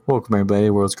Welcome everybody to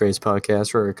the World's Greatest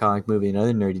Podcast for a comic movie and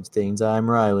other nerdy things. I'm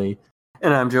Riley.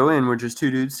 And I'm Joe, and we're just two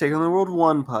dudes taking on the world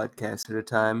one podcast at a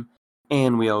time.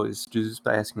 And we always do this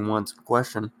by asking one simple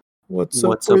question. What's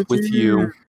up with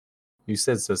you? You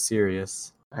said so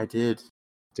serious. I did.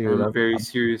 Dude, I'm a very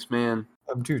serious man.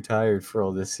 I'm too tired for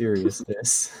all this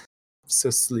seriousness. I'm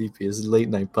so sleepy. It's late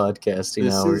night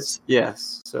podcasting hours.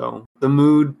 Yes. So the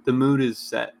mood is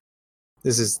set.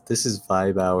 This is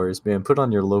vibe hours, man. Put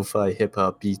on your lo-fi hip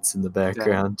hop beats in the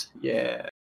background. Yeah.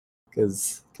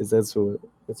 Cause that's what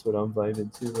I'm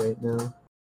vibing to right now.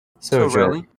 So Joey,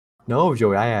 really? No,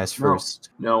 Joey, I asked first.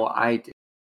 No, I did.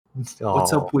 Oh.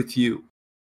 What's up with you?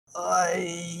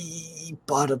 I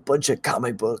bought a bunch of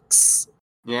comic books.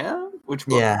 Yeah? Which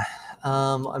book? Yeah.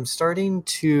 I'm starting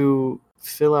to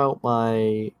fill out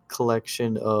my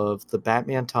collection of the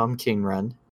Batman Tom King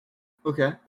run.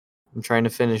 Okay. I'm trying to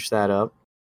finish that up.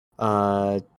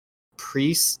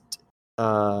 Priest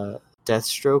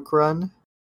Deathstroke run,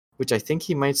 which I think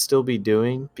he might still be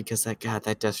doing because that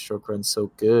Deathstroke run's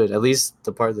so good. At least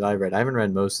the part that I read. I haven't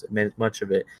read much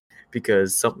of it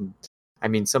because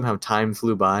somehow time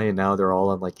flew by and now they're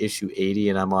all on like issue 80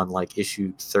 and I'm on like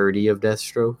issue 30 of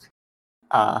Deathstroke.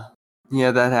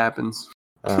 Yeah, that happens.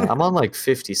 I'm on like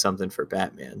 50 something for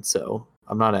Batman, so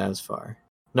I'm not as far.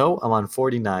 No, I'm on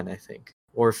 49, I think,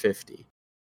 or 50.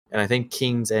 And I think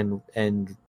King's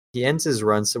and he ends his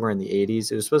run somewhere in the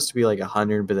 80s. It was supposed to be like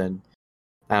 100, but then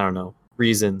I don't know,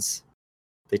 reasons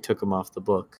they took him off the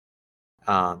book.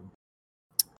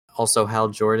 Also Hal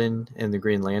Jordan and the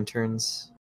Green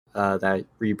Lanterns, that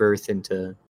rebirth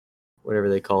into whatever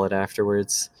they call it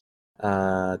afterwards.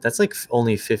 That's like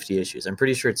only 50 issues. I'm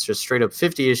pretty sure it's just straight up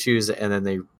 50 issues, and then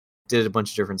they did a bunch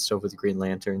of different stuff with the Green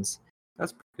Lanterns.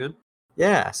 That's pretty good.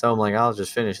 Yeah, so I'm like, I'll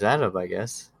just finish that up, I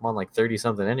guess. I'm on like 30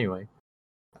 something anyway.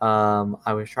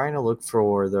 I was trying to look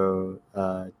for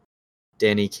the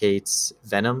Danny Cates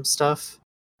Venom stuff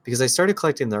because I started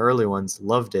collecting the early ones,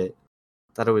 loved it,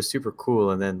 thought it was super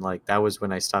cool, and then like that was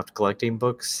when I stopped collecting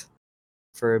books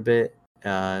for a bit.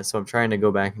 So I'm trying to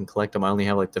go back and collect them. I only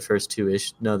have like the first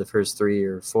 3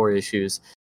 or 4 issues,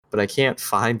 but I can't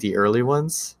find the early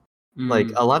ones. Like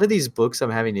a lot of these books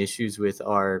I'm having issues with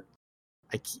are,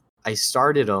 I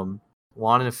started them,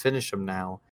 wanting to finish them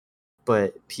now,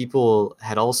 but people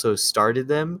had also started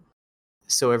them,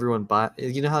 so everyone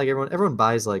you know how like everyone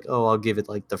buys like, oh, I'll give it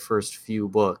like the first few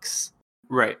books.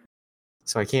 Right.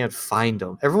 So I can't find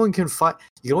them. Everyone can find.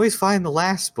 You can always find the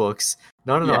last books.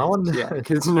 No. I want to. Yeah,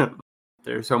 because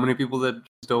there's so many people that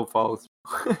just don't follow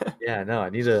through. Yeah, no.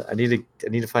 I need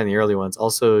to find the early ones.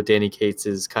 Also, Danny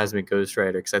Cates' Cosmic Ghost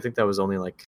Rider, because I think that was only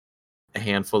like a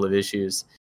handful of issues,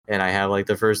 and I have like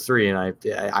the first 3, and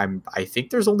I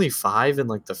think there's only 5 in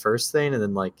like the first thing, and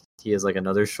then like he has like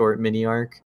another short mini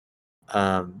arc.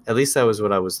 At least that was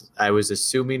what I was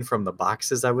assuming from the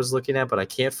boxes I was looking at, but I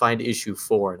can't find issue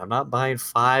 4, and I'm not buying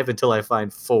 5 until I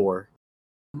find 4.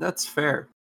 That's fair.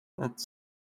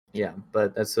 Yeah,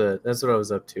 but that's what I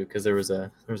was up to, because there was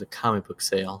a comic book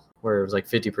sale where it was like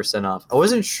 50% off. I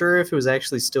wasn't sure if it was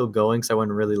actually still going because I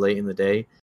went really late in the day,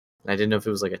 and I didn't know if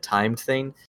it was like a timed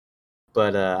thing.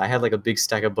 But I had like a big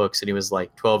stack of books, and it was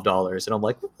like $12, and I'm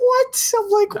like, what? I'm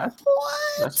like, what?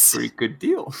 That's a pretty good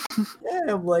deal. Yeah,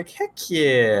 I'm like, heck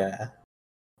yeah.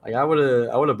 Like I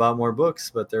would have bought more books,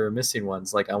 but there were missing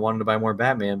ones. Like I wanted to buy more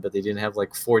Batman, but they didn't have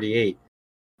like 48,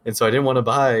 and so I didn't want to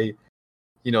buy,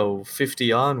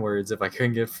 50 onwards if I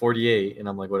couldn't get 48. And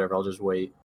I'm like, whatever, I'll just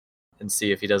wait and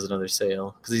see if he does another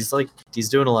sale, because he's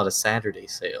doing a lot of Saturday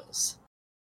sales.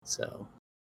 So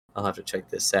I'll have to check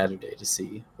this Saturday to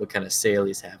see what kind of sale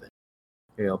he's having.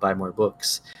 Maybe I'll buy more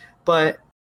books. But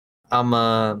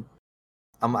I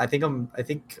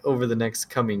think over the next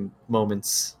coming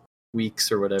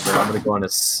weeks or whatever, I'm gonna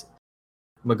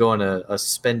go on a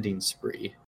spending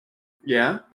spree.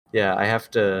 Yeah. Yeah, I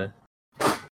have to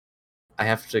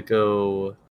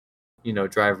go,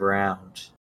 drive around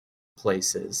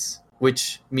places,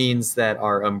 which means that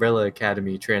our Umbrella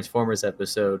Academy Transformers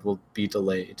episode will be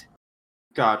delayed.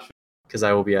 Gotcha. Because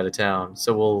I will be out of town,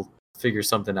 so we'll figure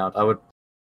something out. I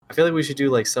feel like we should do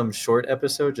like some short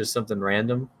episode, just something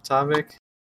random topic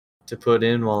to put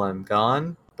in while I'm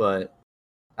gone, but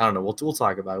I don't know. We'll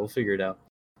talk about it. We'll figure it out.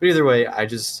 But either way,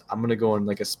 I'm gonna go on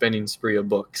like a spending spree of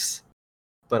books.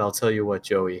 But I'll tell you what,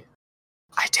 Joey,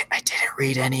 I didn't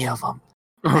read any of them.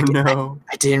 Oh no!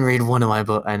 I didn't read one of my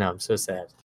books. I know. I'm so sad.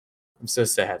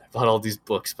 I bought all these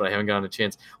books, but I haven't gotten a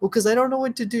chance. Well, because I don't know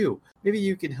what to do. Maybe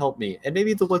you can help me, and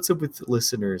maybe the What's Up with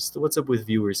listeners, the What's Up with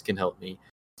viewers can help me.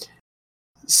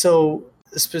 So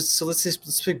So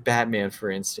let's pick Batman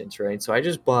for instance, right? So I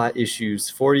just bought issues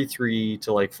 43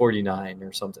 to like 49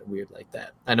 or something weird like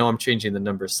that. I know I'm changing the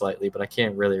numbers slightly, but I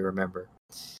can't really remember.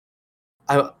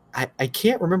 I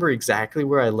can't remember exactly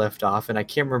where I left off, and I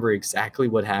can't remember exactly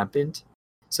what happened.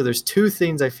 So there's two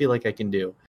things I feel like I can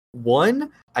do.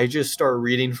 One, I just start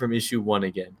reading from issue 1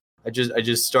 again. I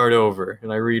just start over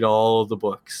and I read all the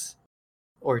books.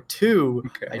 Or two,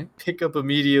 I Okay. pick up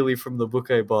immediately from the book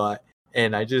I bought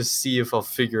and I just see if I'll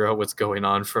figure out what's going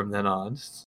on from then on.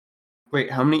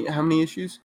 Wait, how many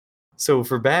issues? So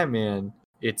for Batman,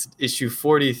 it's issue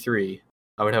 43.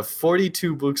 I would have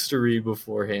 42 books to read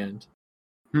beforehand.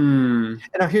 Hmm.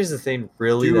 And now here's the thing, Do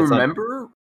really, you that's not remember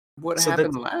what so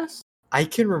happened that's last? I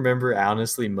can remember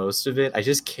honestly most of it. I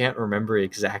just can't remember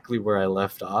exactly where I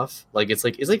left off. Like it's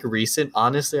like recent.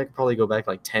 Honestly, I could probably go back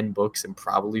like 10 books and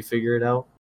probably figure it out.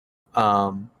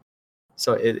 Um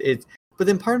so it but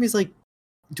then part of me is like,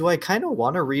 do I kind of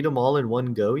want to read them all in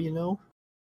one go, you know?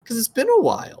 Cuz it's been a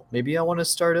while. Maybe I want to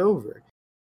start over.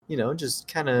 You know, just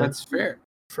kind of That's fair.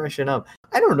 freshen up.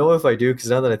 I don't know if I do cuz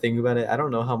now that I think about it, I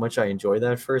don't know how much I enjoy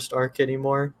that first arc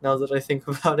anymore now that I think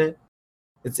about it.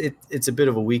 It's a bit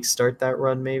of a weak start, that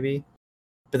run maybe.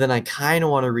 But then I kind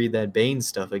of want to read that Bane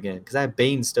stuff again because that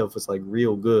Bane stuff was like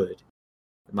real good,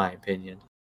 in my opinion.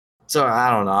 So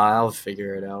I don't know. I'll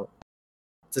figure it out.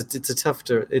 It's a tough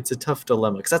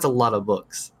dilemma because that's a lot of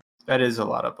books. That is a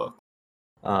lot of books.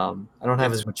 I don't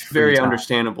have It's as much free very time.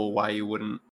 understandable why you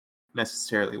wouldn't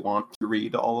necessarily want to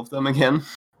read all of them again.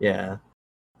 Yeah,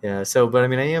 yeah. So, but I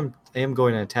mean, I am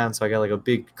going out of town, so I got like a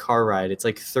big car ride. It's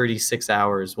like 36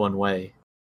 hours one way.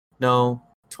 No,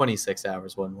 26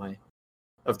 hours one way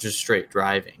of just straight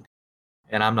driving,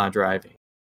 and I'm not driving.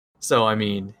 So I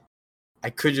mean,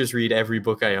 I could just read every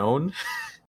book I own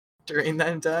during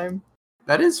that time.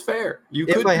 That is fair. You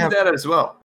If could I do have that as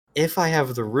well. if I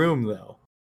have the room though.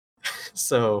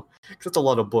 So, 'cause that's a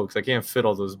lot of books. I can't fit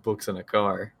all those books in a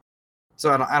car. So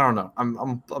I don't know.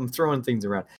 I'm throwing things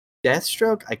around.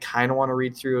 Deathstroke, I kind of want to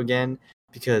read through again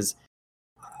because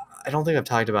I don't think I've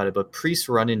talked about it, but Priest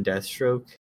run in Deathstroke.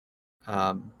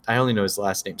 I only know his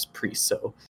last name's Priest,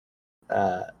 so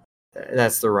uh,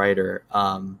 that's the writer.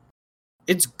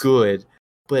 It's good,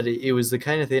 but it was the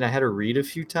kind of thing I had to read a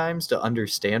few times to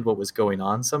understand what was going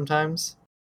on sometimes.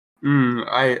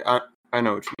 I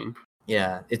know what you mean.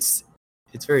 Yeah, it's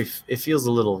very it feels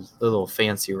a little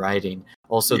fancy writing.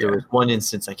 Also, there Yeah. was one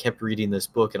instance I kept reading this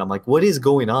book and I'm like, what is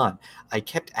going on? I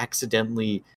kept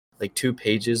accidentally like two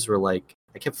pages were like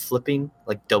I kept flipping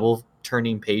like double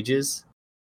turning pages.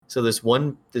 So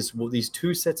these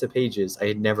two sets of pages I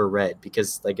had never read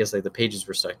because I guess like the pages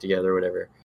were stuck together or whatever.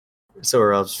 So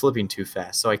or I was flipping too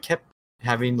fast. So I kept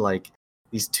having like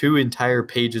these two entire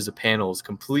pages of panels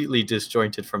completely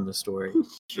disjointed from the story.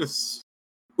 Just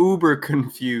uber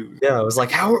confused. Yeah, I was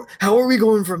like, how are we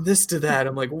going from this to that?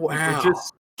 I'm like, Like, wow. we're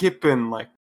just skipping, like,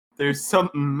 there's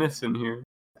something missing here.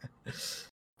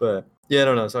 But yeah, I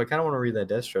don't know. So I kind of want to read that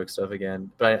Deathstroke stuff again,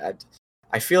 but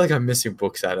I feel like I'm missing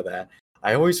books out of that.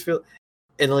 I always feel,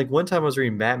 and like one time I was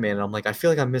reading Batman, and I'm like, I feel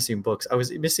like I'm missing books. I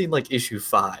was missing like issue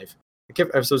 5.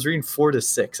 I was reading 4 to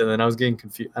 6, and then I was getting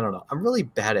confused. I don't know. I'm really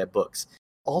bad at books.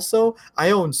 Also,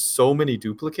 I own so many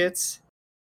duplicates.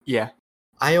 Yeah.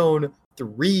 I own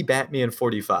 3 Batman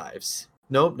 45s.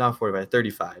 Nope, not 45,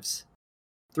 35s.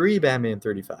 3 Batman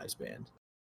 35s, man.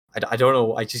 I don't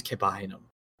know. I just kept buying them.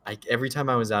 Every time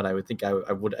I was out, I would think I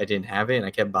didn't have it, and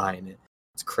I kept buying it.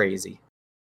 It's crazy.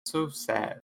 So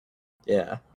sad.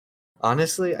 Yeah.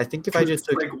 Honestly, I think if I just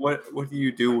It's took, like, what do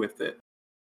you do with it?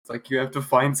 It's like you have to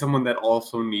find someone that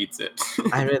also needs it.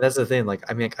 I mean, that's the thing. Like,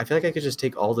 I mean, I feel like I could just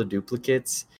take all the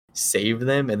duplicates, save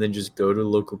them, and then just go to the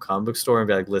local comic book store and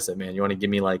be like, listen, man, you want to give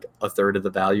me like a third of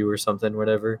the value or something,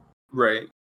 whatever, Right.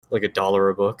 like $1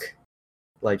 a book.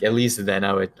 Like, at least then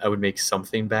I would make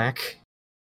something back.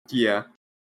 Yeah.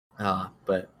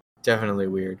 But definitely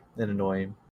weird and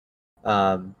annoying.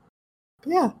 But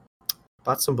yeah,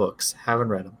 bought some books. Haven't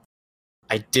read them.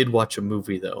 I did watch a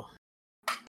movie though.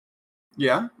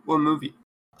 Yeah? What movie?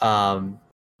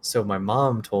 So my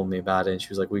mom told me about it, and she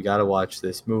was like, "We gotta watch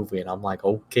this movie," and I'm like,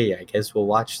 "Okay, I guess we'll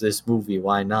watch this movie.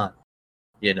 Why not?"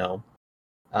 You know.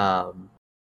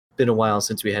 Been a while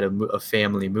since we had a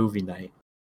family movie night,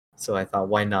 so I thought,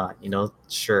 why not? You know,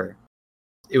 sure.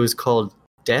 It was called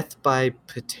Death by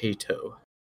Potato.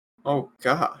 Oh,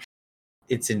 gosh.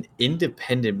 It's an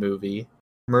independent movie,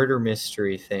 murder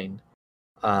mystery thing.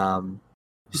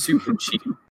 Super cheap.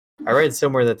 I read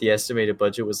somewhere that the estimated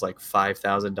budget was like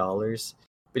 $5,000,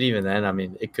 but even then, I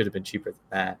mean, it could have been cheaper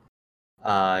than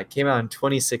that. It came out in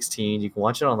 2016. You can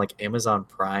watch it on like Amazon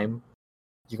Prime.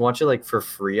 You can watch it like for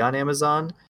free on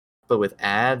Amazon, but with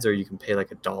ads, or you can pay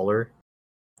like $1.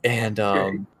 And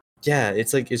yeah,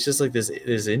 it's just like this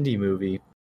indie movie.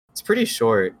 It's pretty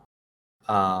short,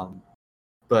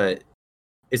 but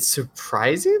it's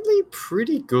surprisingly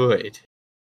pretty good.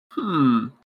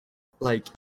 Like,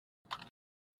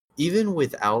 even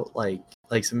without like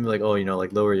something like, oh,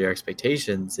 like lower your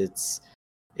expectations, it's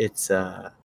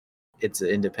an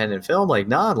independent film. Like,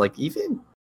 nah, like even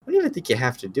I don't even think you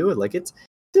have to do it. Like,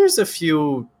 there's a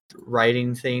few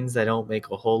writing things that don't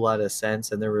make a whole lot of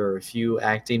sense, and there were a few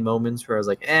acting moments where I was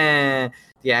like,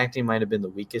 the acting might have been the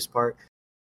weakest part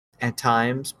at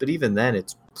times, but even then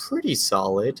it's pretty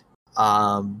solid.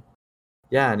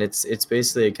 Yeah, and it's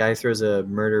basically a guy throws a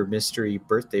murder mystery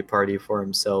birthday party for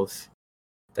himself.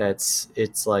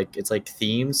 It's like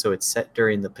themed, so it's set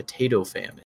during the potato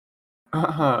famine.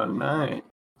 Nice.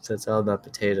 So it's all about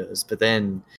potatoes. But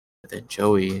then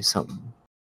Joey, something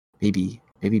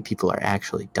maybe people are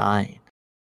actually dying.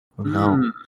 Oh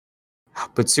no.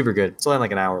 But super good. It's only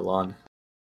like an hour long.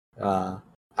 I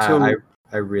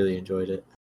really enjoyed it.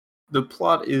 The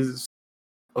plot is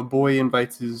a boy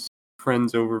invites his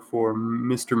friends over for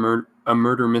a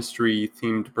murder mystery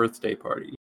themed birthday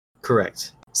party.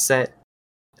 Correct. Set.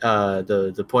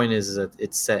 The point is that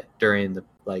it's set during the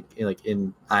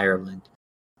in Ireland.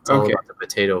 It's all about the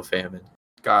potato famine.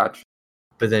 Gotcha.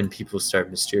 But then people start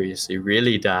mysteriously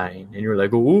really dying, and you're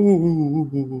like,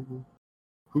 ooh,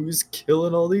 who's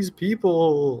killing all these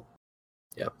people?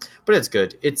 Yeah, but it's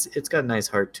good. It's got a nice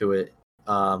heart to it.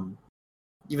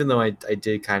 Even though I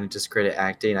did kind of discredit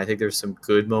acting, I think there's some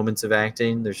good moments of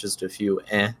acting. There's just a few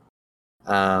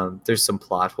there's some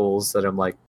plot holes that I'm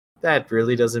like, that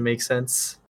really doesn't make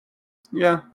sense.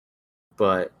 Yeah.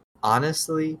 But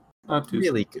honestly,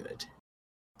 really good.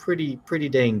 Pretty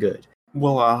dang good.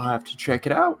 Well, I'll have to check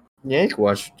it out. Yeah, you can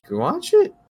watch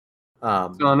it. It's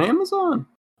on Amazon.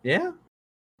 Yeah,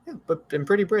 but been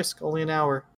pretty brisk. Only an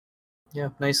hour. Yeah,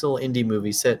 nice little indie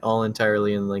movie set all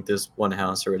entirely in like this one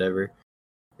house or whatever.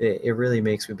 It really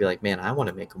makes me be like, man, I want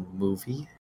to make a movie.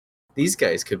 These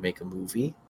guys could make a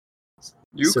movie.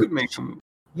 You could make a movie.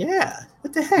 Yeah,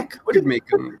 what the heck? Who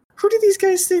do these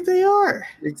guys think they are?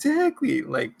 Exactly.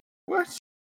 Like, what?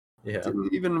 Yeah.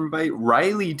 Didn't even invite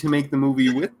Riley to make the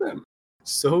movie with them.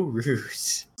 So rude.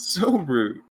 So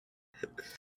rude.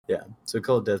 Yeah, so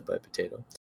called Death by Potato.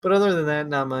 But other than that,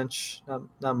 not much.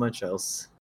 Not much else,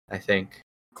 I think.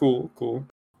 Cool.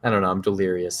 I don't know, I'm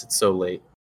delirious. It's so late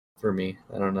for me.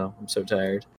 I don't know. I'm so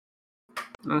tired.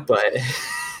 But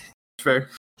fair.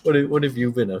 What have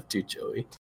you been up to, Joey?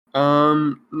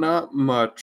 Not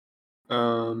much.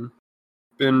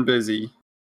 Been busy.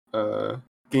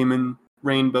 Gaming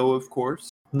Rainbow, of course.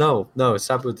 No,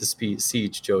 stop with the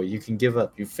siege, Joey. You can give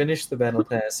up. You finished the battle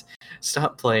pass.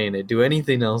 Stop playing it. Do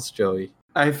anything else, Joey.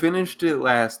 I finished it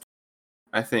last,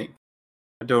 I think.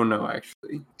 I don't know,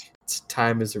 actually.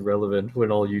 Time is irrelevant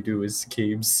when all you do is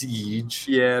game Siege.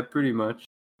 Yeah, pretty much.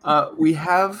 We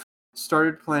have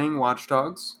started playing Watch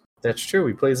Dogs. That's true.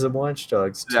 We played some Watch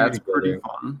Dogs. That's pretty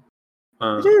fun.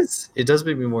 It is. It does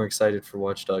make me more excited for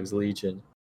Watch Dogs Legion.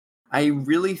 I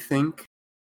really think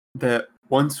that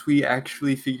once we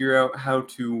actually figure out how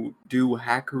to do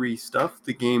hackery stuff,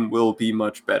 the game will be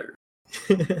much better.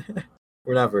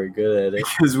 We're not very good at it.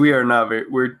 Because we are not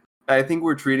very... I think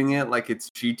we're treating it like it's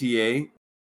GTA,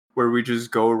 where we just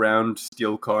go around,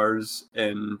 steal cars,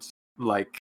 and,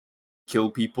 like, kill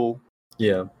people.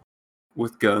 Yeah.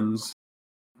 With guns.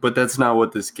 But that's not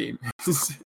what this game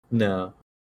is. No.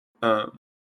 But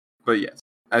yes,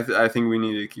 I think we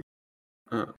need to keep...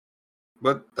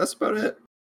 but that's about it.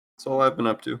 That's all I've been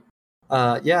up to.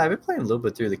 Yeah, I've been playing a little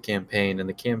bit through the campaign, and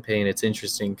the campaign, it's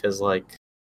interesting because, like,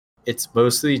 it's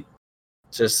mostly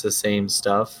just the same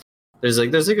stuff. There's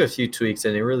a few tweaks,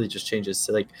 and it really just changes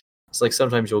to, like, it's like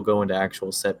sometimes you'll go into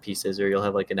actual set pieces, or you'll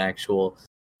have, like, an actual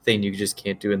thing you just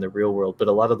can't do in the real world. But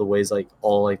a lot of the ways, like,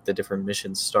 all, like, the different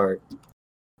missions start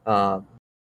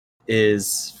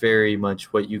is very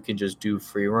much what you can just do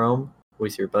free roam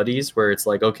with your buddies, where it's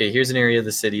like, okay, here's an area of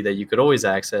the city that you could always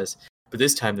access, but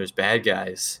this time there's bad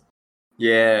guys.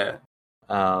 Yeah.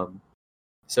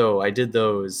 So I did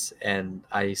those, and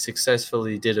I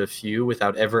successfully did a few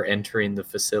without ever entering the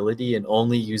facility and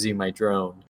only using my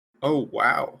drone. Oh,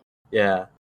 wow. Yeah.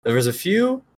 There was a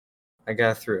few I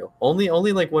got through. Only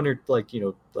like one or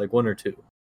two.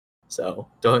 So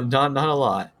not a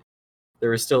lot. There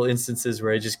were still instances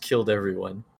where I just killed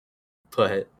everyone.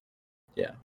 But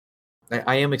yeah.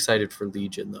 I am excited for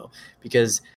Legion though,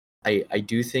 because I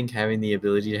do think having the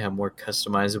ability to have more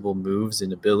customizable moves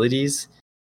and abilities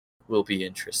will be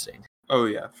interesting. Oh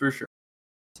yeah, for sure.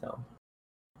 So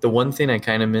the one thing I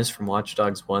kind of miss from Watch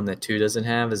Dogs 1 that 2 doesn't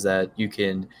have is that you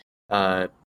can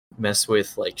mess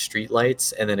with like street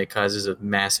lights, and then it causes a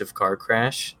massive car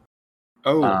crash.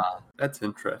 Oh, that's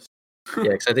interesting.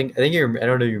 Yeah, because I think you. I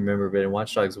don't know if you remember, but in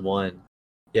Watch Dogs 1,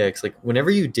 yeah, it's like whenever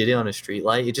you did it on a street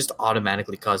light, it just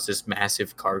automatically caused this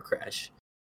massive car crash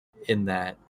in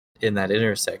that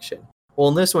intersection. Well,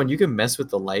 in this one, you can mess with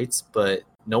the lights, but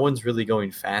no one's really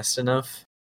going fast enough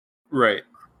Right.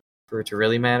 for it to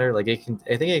really matter. Like it can,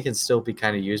 I think it can still be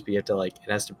kind of used, but you have to like, it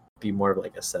has to be more of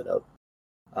like a setup.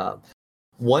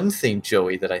 One thing,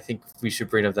 Joey, that I think we should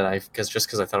bring up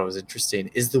because I thought it was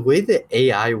interesting, is the way the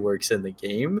AI works in the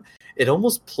game. It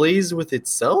almost plays with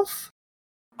itself.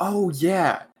 Oh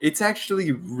yeah, it's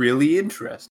actually really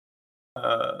interesting.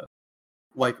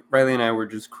 Like Riley and I were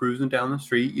just cruising down the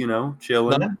street,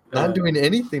 chilling, not doing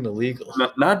anything illegal.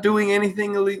 not doing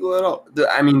anything illegal at all.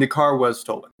 I mean, the car was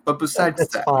stolen, but besides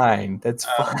that's fine. That's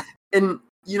fine. And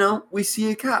we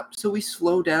see a cop, so we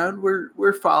slow down.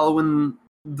 We're following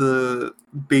the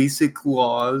basic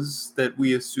laws that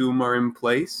we assume are in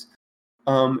place.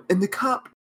 And the cop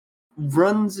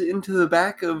runs into the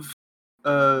back of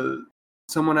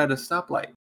someone at a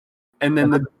stoplight, and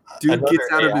then the dude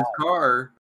gets out of his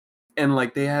car, and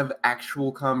like they have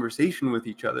actual conversation with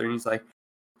each other, and he's like,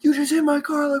 "You just hit my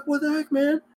car! Like, what the heck,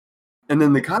 man?" And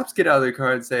then the cops get out of their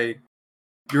car and say,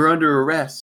 "You're under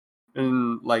arrest,"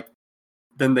 and like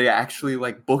then they actually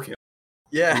like book him.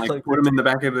 Yeah, and, like put him in the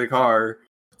back of the car.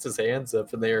 Puts his hands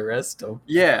up and they arrest him.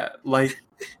 Yeah, like,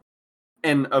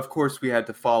 and of course we had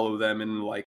to follow them and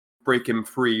like break him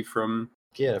free from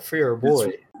free our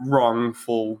boy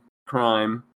wrongful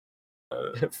crime.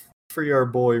 Free our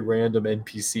boy, random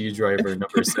NPC driver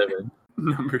number 7.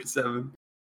 Number 7.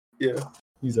 Yeah,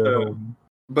 he's our home.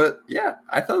 But yeah,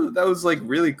 I thought that was like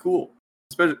really cool,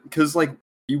 especially because like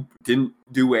you didn't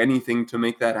do anything to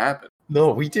make that happen.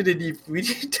 No, we didn't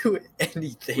do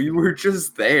anything. We were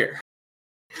just there.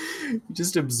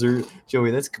 Just observe,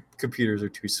 Joey. That's computers are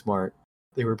too smart.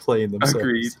 They were playing themselves.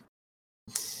 Agreed.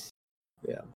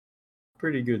 Yeah,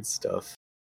 pretty good stuff.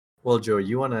 Well, Joey,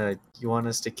 you want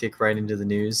us to kick right into the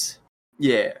news?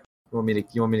 Yeah. You want me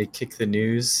to kick the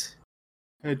news?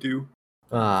 I do.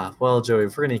 Well, Joey,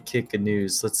 if we're gonna kick the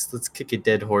news, let's kick a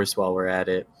dead horse while we're at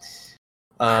it.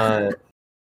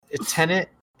 Tenet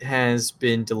has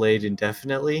been delayed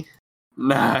indefinitely.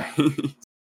 Nice.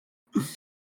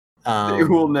 They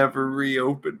will never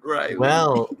reopen, right?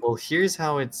 Well, here's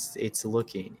how it's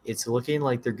looking. It's looking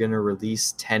like they're gonna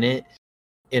release Tenet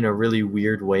in a really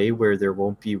weird way, where there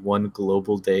won't be one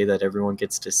global day that everyone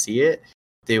gets to see it.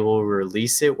 They will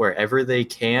release it wherever they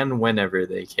can, whenever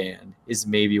they can. Is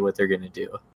maybe what they're gonna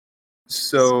do.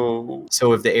 So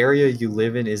if the area you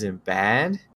live in isn't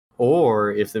bad,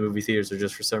 or if the movie theaters are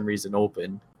just for some reason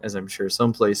open, as I'm sure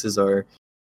some places are,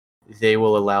 they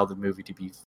will allow the movie to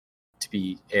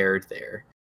be aired there.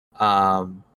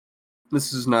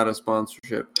 This is not a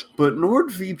sponsorship, but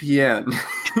NordVPN.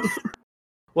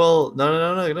 Well,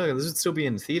 no. This would still be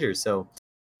in theaters, so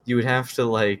you would have to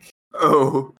like.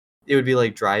 Oh. It would be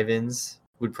like drive-ins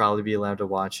would probably be allowed to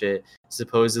watch it.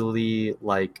 Supposedly,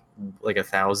 like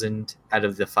 1,000 out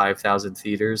of the 5,000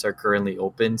 theaters are currently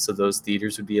open, so those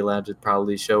theaters would be allowed to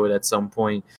probably show it at some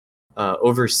point.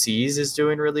 Overseas is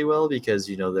doing really well because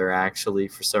they're actually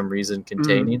for some reason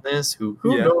containing this. Who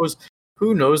knows?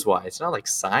 Who knows why? It's not like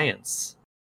science.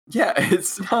 Yeah,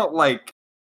 it's not like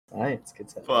science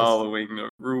gets following the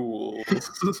rules.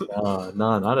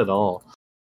 No, not at all.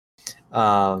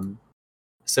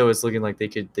 So it's looking like they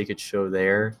could show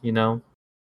there,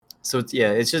 So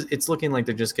it's looking like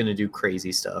they're just gonna do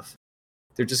crazy stuff.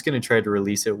 They're just gonna try to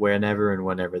release it whenever and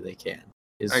whenever they can.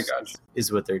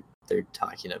 Is what they're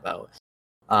talking about.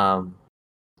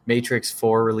 Matrix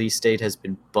 4 release date has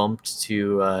been bumped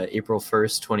to April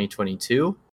 1st,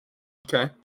 2022. Okay.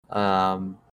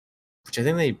 Which I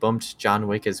think they bumped John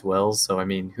Wick as well. So I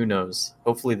mean, who knows?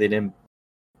 Hopefully they didn't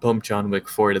bump John Wick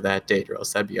 4 to that date, or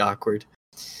else that'd be awkward.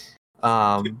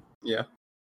 Yeah.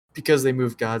 Because they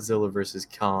moved Godzilla vs.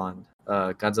 Kong.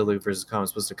 Godzilla vs. Kong was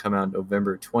supposed to come out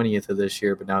November 20th of this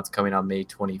year, but now it's coming out May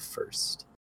 21st.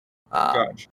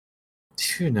 Gotcha.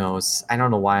 Who knows? I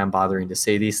don't know why I'm bothering to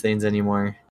say these things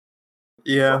anymore.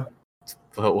 Yeah.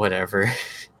 But whatever.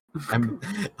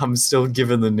 I'm still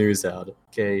giving the news out.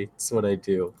 Okay, it's what I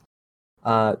do.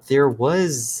 There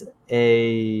was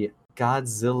a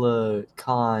Godzilla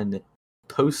Con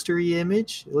postery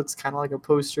image. It looks kind of like a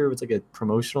poster. It's like a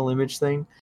promotional image thing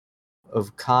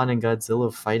of Khan and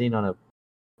Godzilla fighting on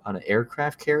an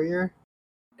aircraft carrier.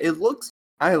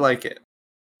 I like it.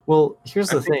 Well, here's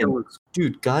the thing,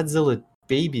 dude. Godzilla,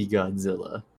 baby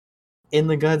Godzilla, in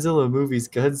the Godzilla movies,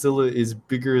 Godzilla is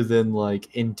bigger than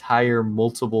like entire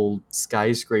multiple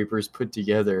skyscrapers put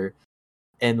together,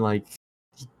 and like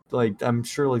I'm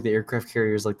sure like the aircraft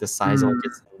carrier is like the size of like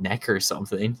its neck or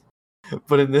something.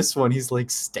 But in this one, he's like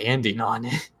standing on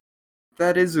it.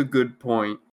 That is a good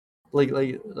point. Like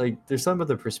there's something about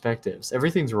the perspectives.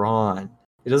 Everything's wrong.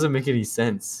 It doesn't make any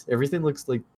sense. Everything looks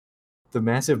like the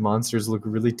massive monsters look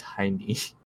really tiny.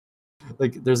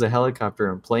 Like there's a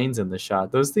helicopter and planes in the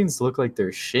shot. Those things look like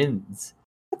they're shins.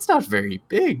 That's not very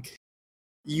big.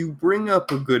 You bring up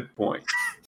a good point.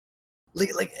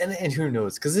 And who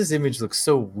knows? Because this image looks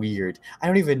so weird. I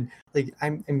don't even like.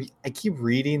 I keep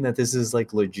reading that this is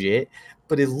like legit,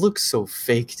 but it looks so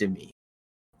fake to me.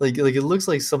 Like it looks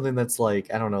like something that's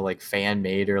like I don't know, like fan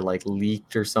made or like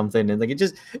leaked or something, and like it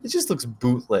just looks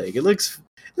bootleg. It looks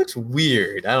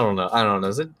weird. I don't know.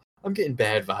 I'm getting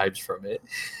bad vibes from it.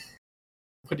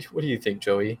 What do you think,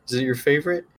 Joey? Is it your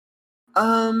favorite?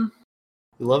 Um,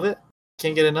 You love it?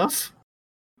 Can't get enough?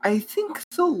 I think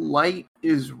the light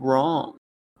is wrong.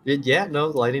 Yeah, no,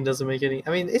 lighting doesn't make any. I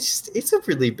mean, it's a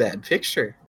really bad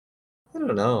picture. I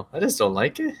don't know. I just don't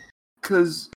like it.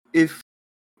 Because if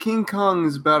King Kong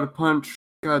is about to punch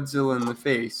Godzilla in the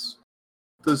face,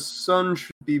 the sun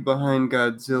should be behind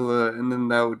Godzilla, and then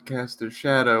that would cast a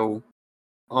shadow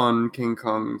on King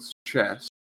Kong's chest,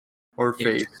 or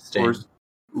face, or Interesting.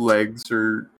 legs,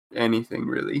 or anything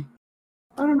really.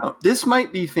 I don't know. This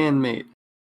might be fan made.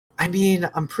 I mean,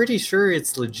 I'm pretty sure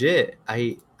it's legit.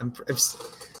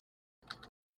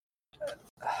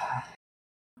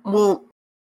 Well,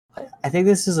 I think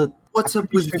this is a. What's I'm Up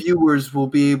pretty with sure- viewers will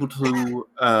be able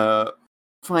to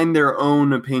find their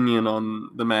own opinion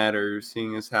on the matter,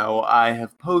 seeing as how I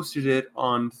have posted it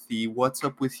on the What's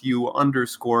Up With You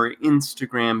 _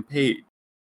 Instagram page.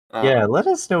 Yeah, let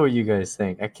us know what you guys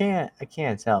think. I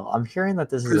can't tell. I'm hearing that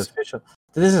this is 'Cause- official.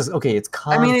 This is okay. It's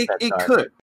I mean, concept it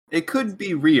art. could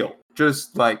be real,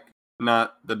 just like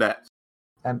not the best.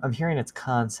 I'm hearing it's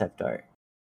concept art.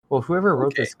 Well, whoever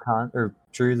wrote Okay. this or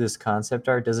drew this concept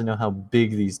art doesn't know how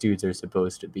big these dudes are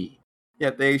supposed to be. Yeah,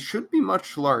 they should be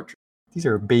much larger. These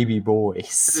are baby It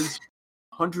boys. is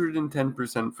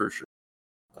 110% for sure.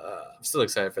 I'm still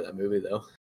excited for that movie though.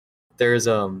 There's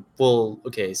well,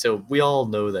 okay, so we all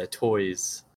know that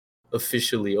toys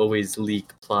officially always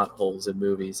leak plot holes in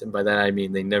movies, and by that I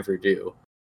mean they never do.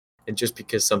 And just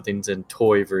because something's in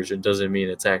toy version doesn't mean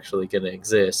it's actually going to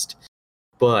exist.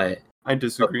 But I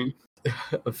disagree.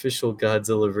 official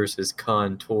Godzilla vs.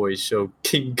 Kong toys show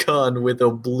King Kong with a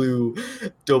blue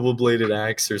double-bladed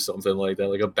axe or something like that,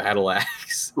 like a battle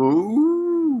axe.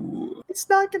 Ooh, It's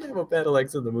not gonna have a battle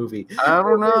axe in the movie. I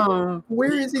don't know.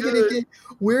 Where is he gonna get?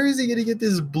 Where is he gonna get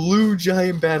this blue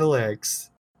giant battle axe?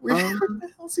 Where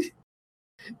the hell is he?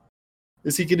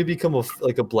 Is he gonna become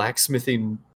like a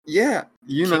blacksmithing? Yeah,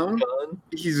 you King know, Kong?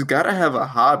 he's got to have a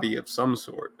hobby of some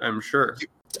sort, I'm sure.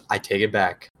 I take it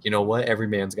back. You know what? Every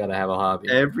man's got to have a hobby.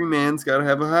 Every man's got to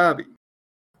have a hobby.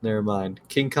 Never mind.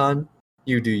 King Kong,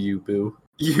 you do you, boo.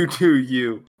 You do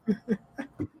you.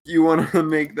 You want to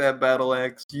make that battle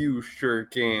axe? You sure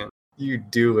can. You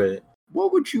do it.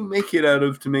 What would you make it out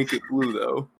of to make it blue,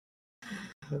 though?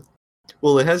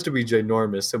 Well, it has to be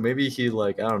ginormous, so maybe he,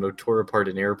 like, I don't know, tore apart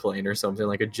an airplane or something,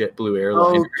 like a JetBlue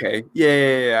airline. Okay.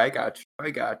 Yeah, I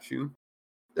got you.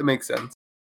 That makes sense.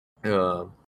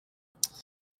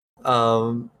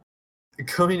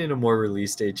 Going into more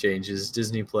release date changes,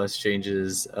 Disney Plus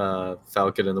changes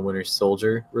Falcon and the Winter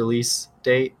Soldier release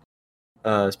date.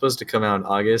 It's supposed to come out in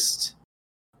August.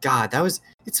 God,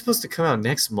 it's supposed to come out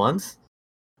next month?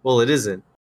 Well, it isn't.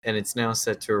 And it's now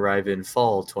set to arrive in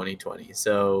fall 2020.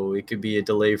 So it could be a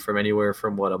delay from anywhere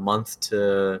from, a month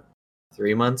to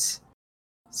 3 months?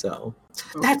 So,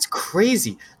 that's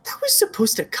crazy. That was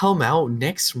supposed to come out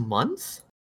next month?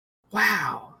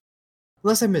 Wow.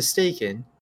 Unless I'm mistaken.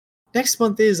 Next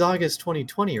month is August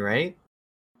 2020, right?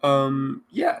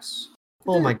 Yes.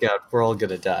 Oh my god, we're all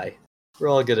gonna die. We're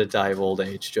all gonna die of old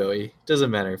age, Joey.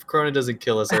 Doesn't matter. If Corona doesn't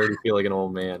kill us, I already feel like an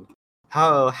old man.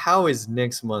 How is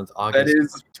next month August That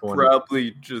is 2020?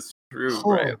 probably just true,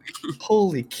 right?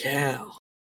 Holy cow.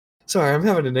 Sorry, I'm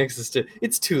having an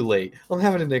it's too late. I'm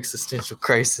having an existential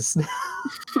crisis now.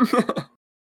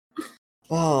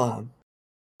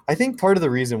 I think part of the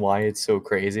reason why it's so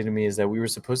crazy to me is that we were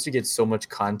supposed to get so much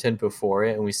content before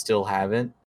it and we still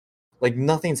haven't. Like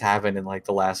nothing's happened in like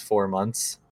the last 4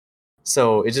 months.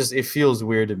 So it feels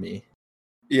weird to me.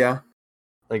 Yeah,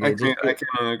 Like I can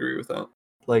agree with that.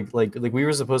 like we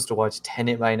were supposed to watch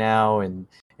Tenet by now and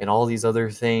all these other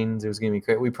things. It was gonna be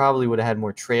great. We probably would have had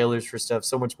more trailers for stuff,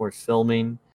 so much more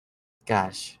filming.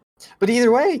 Gosh. But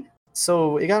either way,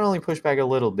 So it got only pushed back a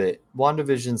little bit.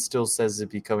 WandaVision still says it'd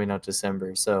be coming out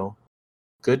December, so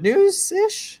good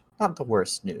news-ish? Not the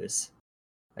worst news,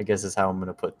 I guess is how I'm going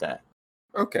to put that.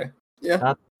 Okay.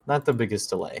 Yeah. Not the biggest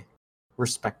delay.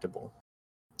 Respectable.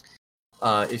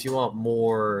 If you want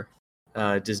more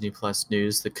Disney Plus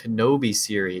news, the Kenobi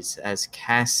series has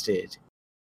casted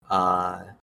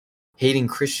Hayden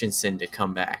Christensen to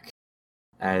come back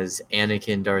as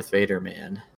Anakin Darth Vader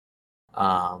man.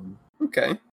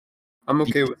 Okay. I'm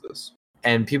okay with this.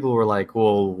 And people were like,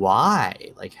 well, why?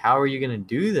 Like, how are you going to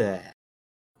do that?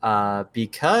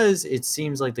 Because it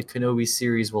seems like the Kenobi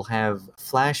series will have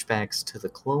flashbacks to the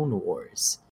Clone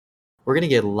Wars. We're going to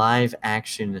get live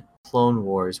action Clone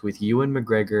Wars with Ewan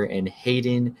McGregor and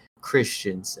Hayden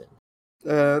Christensen.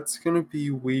 That's going to be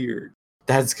weird.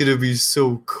 That's going to be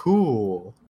so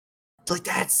cool. Like,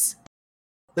 that's...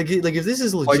 Like if this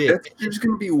is legit... Like, that's just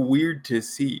going to be weird to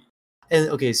see. And,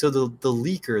 okay, so the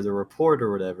leaker, the reporter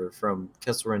or whatever from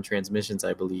Kessel Run Transmissions,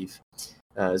 I believe,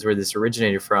 is where this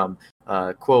originated from.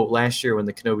 Quote, last year when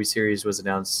the Kenobi series was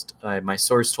announced, my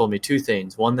source told me two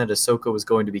things. One, that Ahsoka was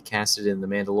going to be casted in The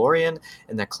Mandalorian,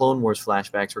 and that Clone Wars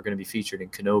flashbacks were going to be featured in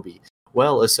Kenobi.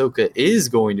 Well, Ahsoka is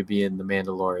going to be in The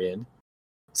Mandalorian,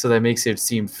 so that makes it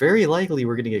seem very likely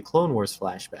we're going to get Clone Wars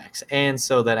flashbacks. And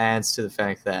so that adds to the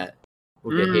fact that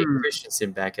we'll get Hayden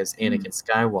Christensen back as Anakin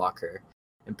Skywalker,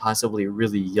 and possibly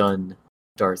really young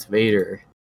Darth Vader,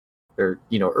 or,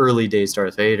 early days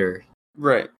Darth Vader.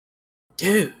 Right.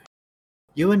 Dude,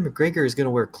 Ewan McGregor is going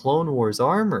to wear Clone Wars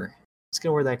armor. He's going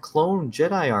to wear that clone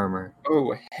Jedi armor.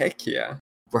 Oh, heck yeah.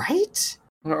 Right?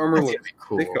 That armor That's looks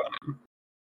cool. thick on him.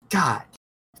 God,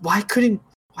 why couldn't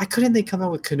they come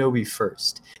out with Kenobi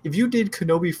first? If you did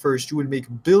Kenobi first, you would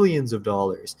make billions of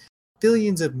dollars.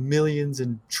 Billions of millions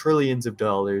and trillions of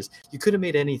dollars. You could have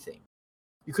made anything.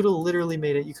 You could have literally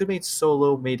made it. You could have made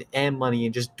Solo, made money,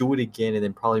 and just do it again and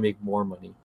then probably make more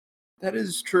money. That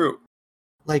is true.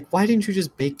 Like, why didn't you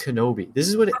just make Kenobi? This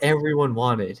is what everyone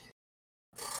wanted.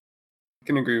 I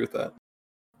can agree with that.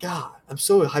 God, I'm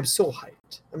so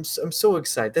hyped. I'm so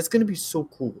excited. That's gonna be so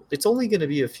cool. It's only gonna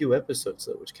be a few episodes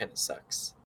though, which kind of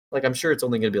sucks. Like, I'm sure it's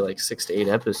only gonna be like 6 to 8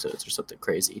 episodes or something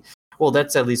crazy. Well,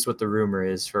 that's at least what the rumor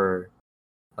is for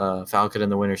Falcon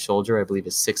and the Winter Soldier. I believe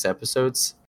is 6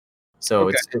 episodes. So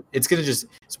Okay. it's gonna it's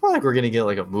probably like we're gonna get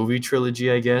like a movie trilogy,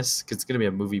 I guess, because it's gonna be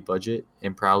a movie budget,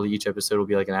 and probably each episode will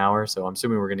be like an hour. So I'm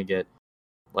assuming we're gonna get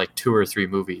like 2 or 3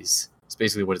 movies. It's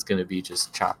basically what it's gonna be,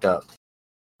 just chopped up.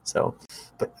 So,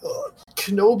 but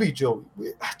Kenobi, Joey,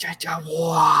 I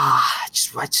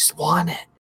just want it.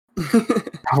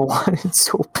 I want it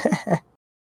so bad.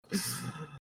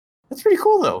 That's pretty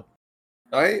cool, though.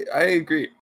 I agree.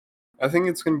 I think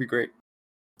it's going to be great.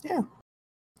 Yeah,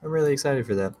 I'm really excited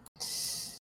for that.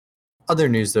 Other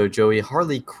news, though, Joey,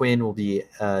 Harley Quinn will be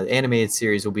animated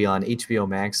series will be on HBO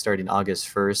Max starting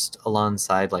August 1st,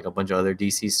 alongside like a bunch of other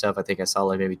DC stuff. I think I saw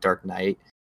like maybe Dark Knight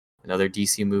and other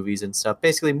DC movies and stuff.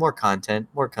 Basically, more content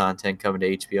coming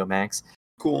to HBO Max.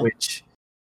 Cool. Which,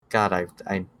 God,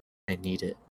 I need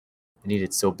it. I need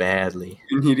it so badly.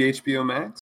 You need HBO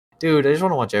Max? Dude, I just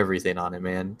want to watch everything on it,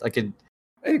 man. I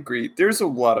agree. There's a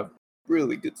lot of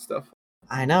really good stuff.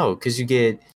 I know, because you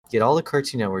get all the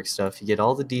Cartoon Network stuff, you get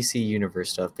all the DC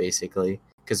Universe stuff, basically,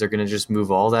 because they're going to just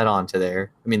move all that onto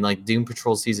there. I mean, like, Doom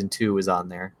Patrol Season 2 was on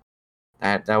there.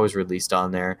 That was released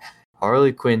on there.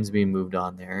 Harley Quinn's being moved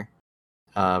on there.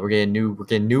 We're getting new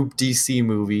DC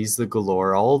movies, the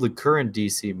galore, all the current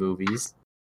DC movies.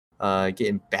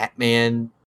 Getting Batman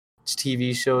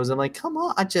TV shows. I'm like, come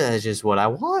on, that's just what I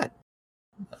want.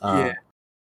 Yeah.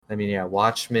 I mean, yeah,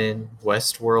 Watchmen,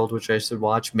 Westworld, which I should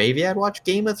watch. Maybe I'd watch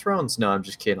Game of Thrones. No, I'm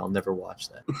just kidding. I'll never watch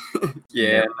that.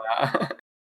 Yeah.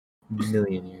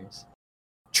 Million years.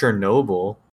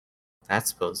 Chernobyl. That's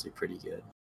supposed to be pretty good.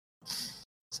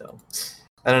 So,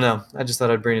 I don't know. I just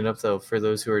thought I'd bring it up, though, for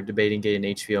those who are debating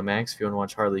getting HBO Max. If you want to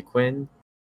watch Harley Quinn,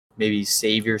 maybe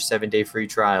save your 7-day free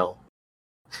trial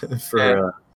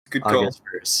for good August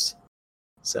 1st.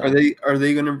 So, are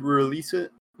they going to release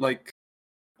it like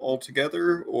all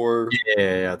together, or?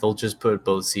 Yeah, they'll just put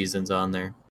both seasons on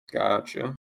there.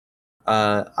 Gotcha.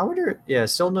 I wonder. Yeah,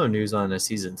 still no news on a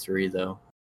season 3 though.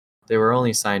 They were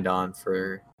only signed on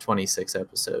for 26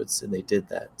 episodes, and they did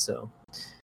that. So,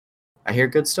 I hear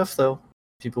good stuff though.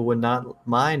 People would not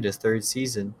mind a 3rd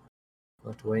season.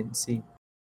 We'll have to wait and see.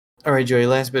 All right, Joey.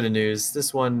 Last bit of news.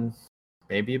 This one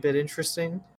may be a bit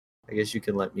interesting. I guess you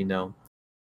can let me know.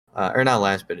 Or not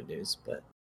last bit of news, but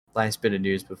last bit of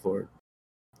news before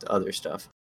the other stuff.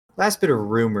 Last bit of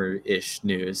rumor-ish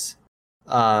news.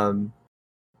 Noah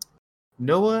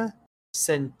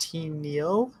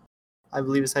Centineo, I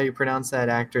believe is how you pronounce that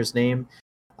actor's name.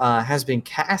 has been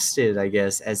casted, I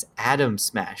guess, as Atom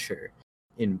Smasher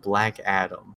in Black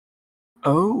Adam.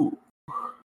 Oh.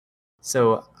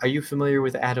 So, are you familiar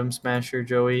with Atom Smasher,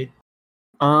 Joey?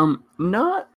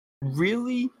 Not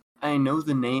really. I know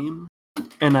the name,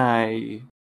 and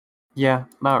yeah,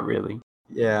 not really.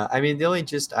 Yeah, I mean, the only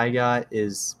gist I got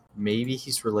is maybe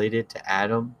he's related to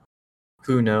Adam.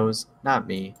 Who knows? Not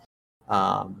me.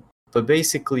 But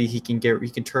basically, he can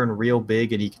turn real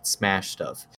big and he can smash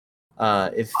stuff.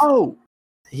 If Oh,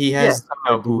 he yes, has I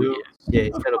know a who he blue, is. yeah,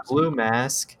 he's got a blue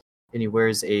mask and he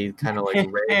wears a kind of like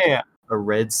Yeah. a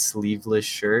red sleeveless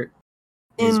shirt.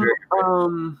 He's In very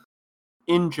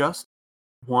in Just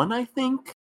One, I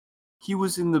think he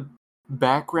was in the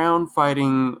background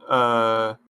fighting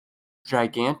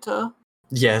Giganta.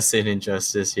 yes, in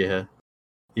Injustice, yeah,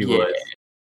 he Yeah. was.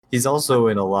 He's also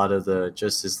in a lot of the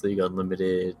Justice League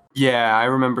Unlimited. Yeah, I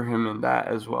remember him in that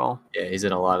as well. Yeah, he's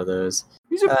in a lot of those.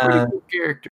 He's a pretty cool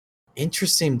character.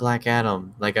 Interesting Black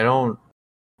Adam. Like I don't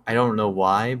know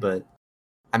why, but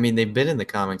I mean they've been in the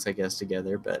comics, I guess,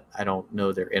 together, but I don't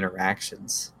know their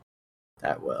interactions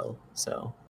that well.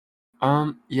 So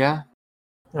Yeah,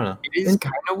 I don't know. it is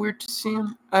kind of weird to see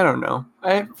him. I don't know.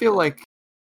 I feel like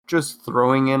just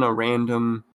throwing in a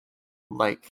random,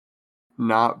 like,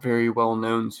 not very well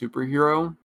known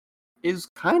superhero is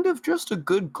kind of just a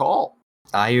good call.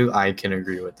 I can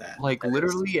agree with that. Like, That is-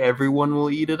 literally everyone will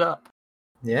eat it up.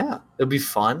 yeah, it'll be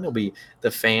fun. It'll be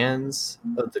the fans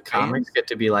of the comics get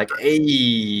to be like,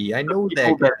 "Hey, I know People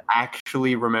that guy." that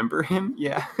actually remember him,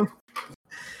 yeah. Be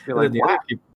And like, then the wow, other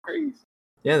people, crazy.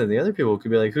 yeah, then the other people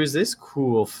could be like, "Who's this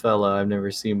cool fella I've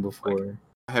never seen before?"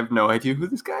 I have no idea who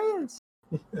this guy is.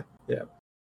 Yeah.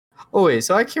 Oh wait,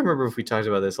 so I can't remember if we talked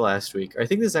about this last week. I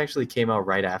think this actually came out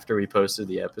right after we posted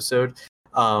the episode.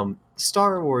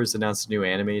 Star Wars announced a new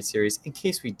animated series. In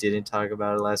case we didn't talk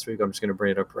about it last week, I'm just going to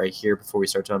bring it up right here before we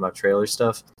start talking about trailer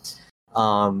stuff.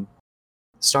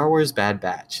 Star Wars Bad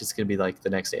Batch is going to be like the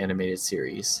next animated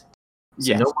series.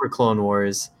 So Yes. no more Clone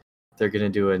Wars. They're going to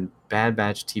do a Bad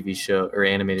Batch TV show or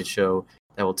animated show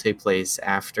that will take place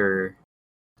after.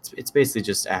 It's basically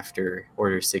just after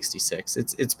Order 66.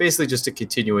 It's basically just a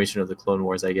continuation of the Clone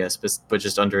Wars, I guess, but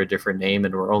just under a different name,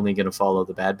 and we're only going to follow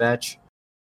the Bad Batch.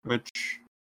 Which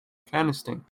kind of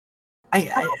stinks.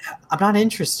 I'm not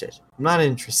interested. I'm not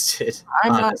interested.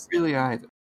 I'm not honestly. really either.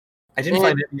 I didn't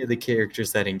find any of the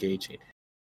characters that engaging.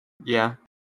 Yeah.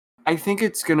 I think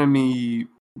it's going to be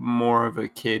more of a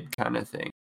kid kind of thing.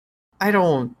 I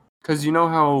don't. Because you know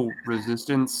how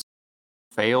Resistance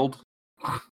failed?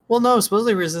 Well, no,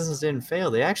 supposedly Resistance didn't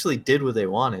fail. They actually did what they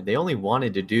wanted. They only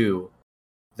wanted to do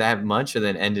that much and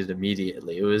then ended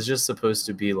immediately. It was just supposed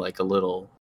to be like a little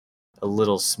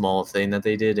small thing that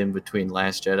they did in between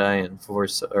Last Jedi and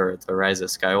Force or The Rise of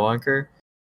Skywalker.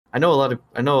 I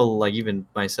know like even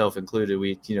myself included,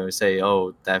 we say,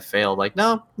 oh, that failed. Like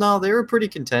no, they were pretty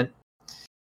content.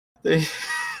 They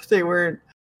weren't.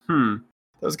 That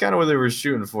was kind of what they were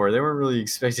shooting for. They weren't really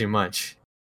expecting much.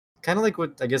 Kind of like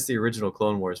what I guess the original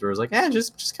Clone Wars, where it was like,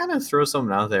 just kind of throw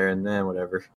something out there and then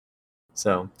whatever.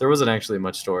 So there wasn't actually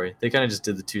much story. They kind of just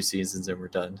did the 2 seasons and were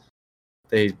done.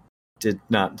 They did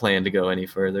not plan to go any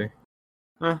further.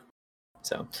 Huh.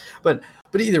 So, but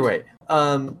either way,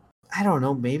 I don't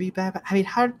know. Maybe bad. I mean,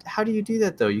 how do you do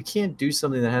that though? You can't do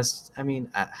something that has. I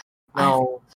mean,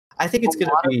 no. I think it's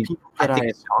gonna be.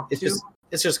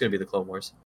 It's just gonna be the Clone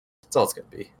Wars. That's all it's gonna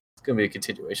be. It's gonna be a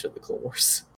continuation of the Clone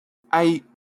Wars.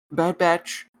 Bad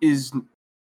Batch is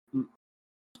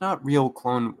not real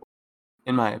Clone Wars,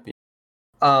 in my opinion.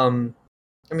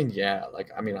 I mean, yeah,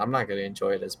 I'm not gonna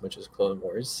enjoy it as much as Clone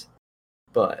Wars,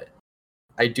 but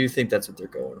I do think that's what they're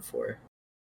going for.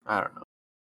 I don't know.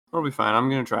 It'll be fine. I'm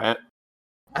gonna try it.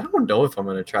 I don't know if I'm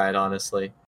gonna try it,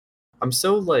 honestly. I'm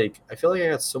so I feel like I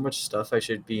got so much stuff I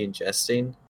should be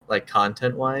ingesting, like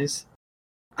content-wise.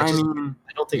 I don't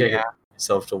think I get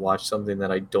myself to watch something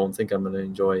that I don't think I'm gonna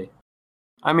enjoy.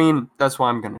 I mean, that's why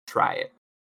I'm gonna try it.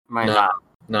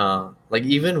 No. Like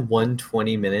even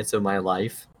 120 minutes of my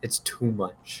life, it's too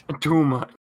much. Too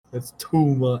much. It's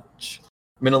too much.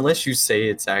 I mean, unless you say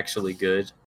it's actually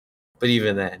good, but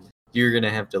even then, you're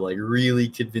gonna have to really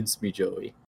convince me,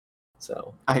 Joey.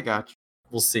 So I got you.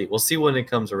 We'll see. We'll see when it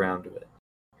comes around to it.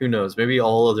 Who knows? Maybe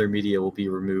all other media will be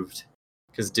removed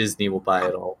because Disney will buy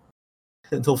it all.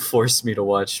 They'll force me to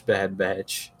watch Bad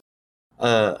Batch.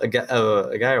 A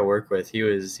guy I work with, he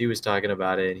was talking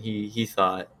about it, and he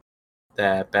thought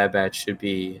that Bad Batch should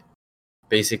be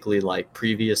basically like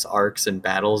previous arcs and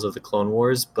battles of the Clone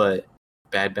Wars, but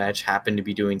Bad Batch happened to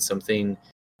be doing something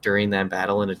during that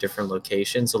battle in a different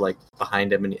location, so like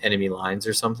behind enemy lines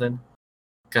or something,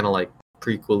 kind of like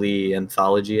prequel-y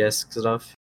anthology-esque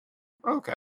stuff.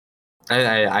 Okay.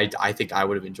 I think I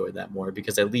would have enjoyed that more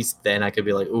because at least then I could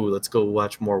be like, ooh, let's go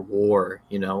watch more war,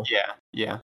 Yeah.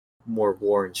 Yeah. more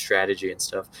war and strategy and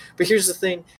stuff. But here's the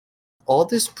thing: all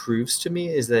this proves to me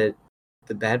is that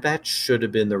the Bad Batch should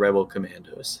have been the Rebel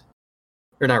Commandos,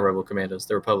 or not Rebel Commandos,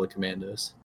 the Republic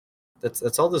Commandos.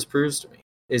 That's all this proves to me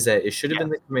is that it should have Yeah.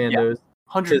 been the Commandos.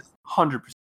 100%.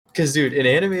 Because, dude, an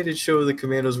animated show of the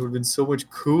Commandos would have been so much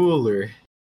cooler.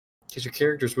 Because your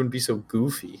characters wouldn't be so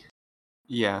goofy.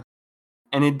 Yeah.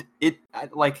 And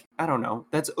I don't know.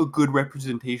 That's a good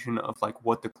representation of like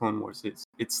what the Clone Wars is.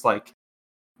 It's like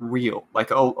real.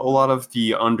 Like a lot of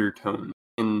the undertone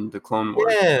in the Clone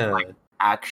Wars, Yeah. like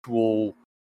actual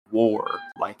war.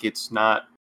 Like it's not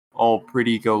all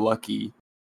pretty go lucky.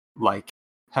 Like,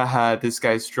 haha, this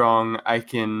guy's strong. I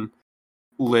can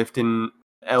lift an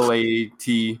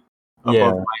LAT above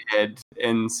Yeah. my head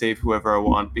and save whoever I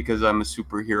want because I'm a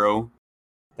superhero.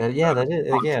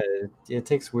 It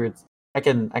takes weird. I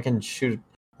can shoot.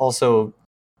 Also,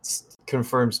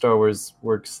 confirm Star Wars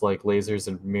works like lasers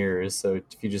and mirrors. So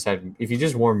if you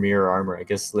just wore mirror armor, I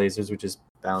guess lasers would just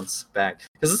bounce back.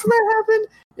 Because doesn't that happen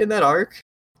in that arc?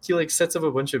 He like sets up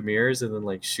a bunch of mirrors and then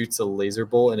like shoots a laser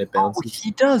bolt and it Oh, bounces.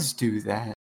 he does do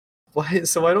that. Why?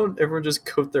 So why don't everyone just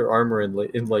coat their armor in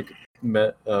like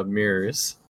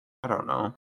mirrors? I don't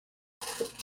know.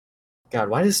 God,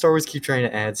 why does Star Wars keep trying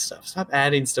to add stuff? Stop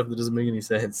adding stuff that doesn't make any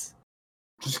sense.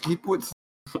 Just keep what's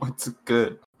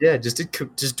good. Yeah, just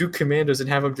do commandos and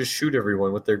have them just shoot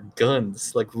everyone with their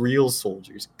guns like real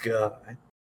soldiers. God.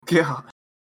 God.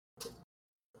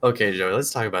 Okay, Joey,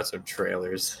 let's talk about some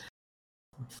trailers.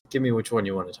 Give me which one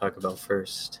you want to talk about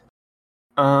first.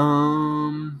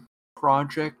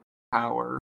 Project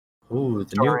Power. Ooh,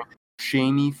 the new. Starring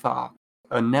Jamie Foxx,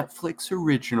 a Netflix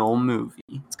original movie.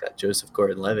 It's got Joseph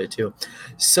Gordon-Levitt too.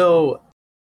 So,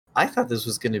 I thought this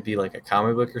was going to be like a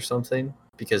comic book or something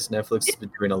because Netflix has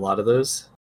been doing a lot of those.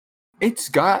 It's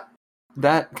got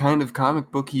that kind of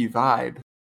comic booky vibe.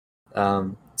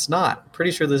 It's not.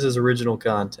 Pretty sure this is original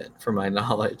content, from my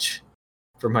knowledge,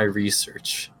 from my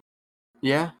research.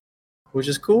 Yeah. Which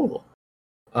is cool.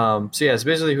 So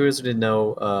basically, who didn't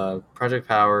know, Project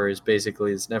Power is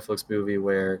basically this Netflix movie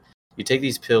where you take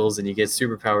these pills and you get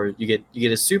superpower. You get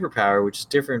a superpower which is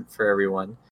different for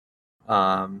everyone,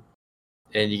 and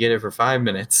you get it for 5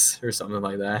 minutes or something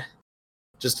like that,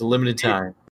 just a limited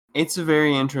time. It's a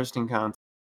very interesting concept.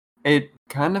 It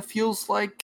kind of feels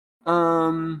like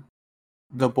The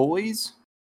Boys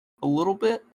a little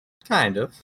bit. Kind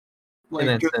of. Like in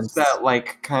that just sense. that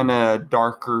like kind of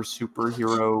darker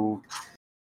superhero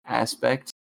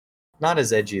aspect. Not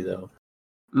as edgy though.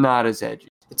 Not as edgy.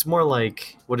 It's more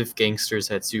like, what if gangsters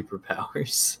had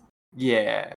superpowers?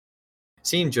 Yeah.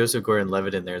 Seeing Joseph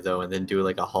Gordon-Levitt in there though, and then do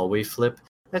like a hallway flip,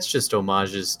 that's just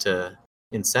homages to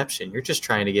Inception. You're just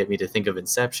trying to get me to think of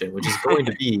Inception, which is going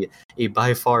to be a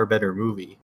by far better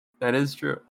movie. That is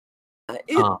true.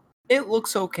 It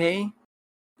looks okay,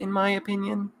 in my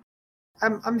opinion.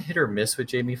 I'm hit or miss with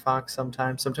Jamie Foxx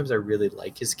sometimes. Sometimes I really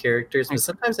like his characters, but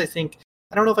sometimes I think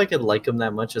I don't know if I could like him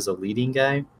that much as a leading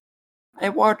guy. I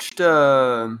watched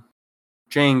Django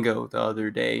the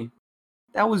other day.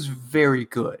 That was very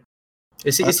good.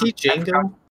 Is he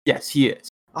Django? Yes, he is.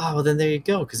 Oh, well then there you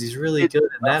go, because he's really good in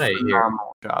that, I hear.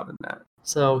 Phenomenal job in that.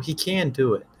 So he can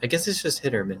do it. I guess it's just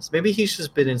hit or miss. Maybe he's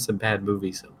just been in some bad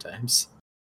movies sometimes.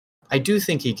 I do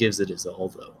think he gives it his all,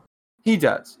 though. He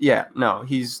does. Yeah, no,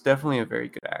 he's definitely a very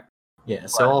good actor. Yeah,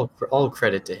 so all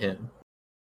credit to him.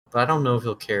 But I don't know if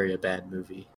he'll carry a bad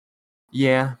movie.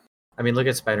 Yeah. I mean, look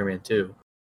at Spider-Man 2.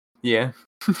 Yeah.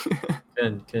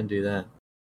 Couldn't do that.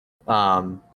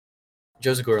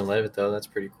 Joseph Gordon-Levitt, though, that's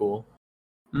pretty cool.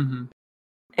 Mm-hmm.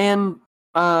 And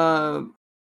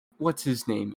what's his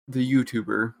name? The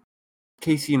YouTuber,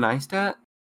 Casey Neistat.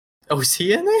 Oh, is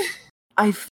he in it?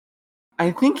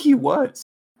 I think he was.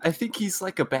 I think he's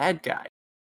like a bad guy.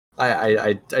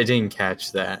 I didn't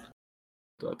catch that.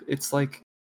 It's like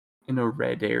in a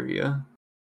red area.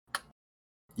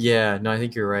 Yeah, no, I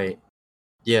think you're right.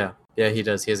 Yeah, he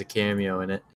does. He has a cameo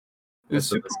in it. It was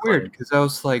super weird because I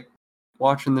was like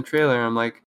watching the trailer and I'm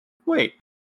like, wait,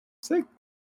 is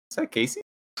that Casey?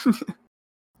 Oh,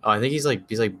 I think he's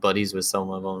like buddies with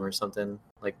some of them or something,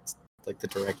 like the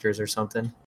directors or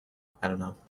something. I don't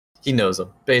know. He knows him.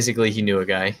 Basically, he knew a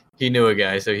guy.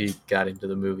 So he got into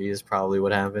the movie. Is probably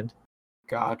what happened.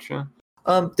 Gotcha.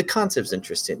 The concept's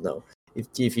interesting though.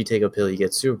 If you take a pill, you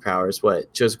get superpowers.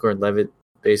 What? Joseph Gordon-Levitt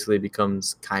basically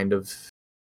becomes kind of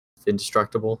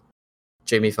indestructible.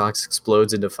 Jamie Foxx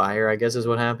explodes into fire, I guess is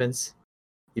what happens.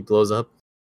 He blows up.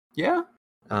 Yeah.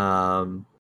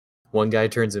 One guy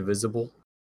turns invisible.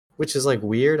 which is like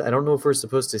weird. I don't know if we're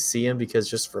supposed to see him because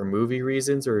just for movie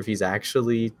reasons or if he's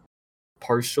actually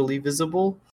partially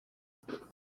visible.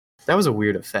 That was a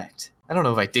weird effect. I don't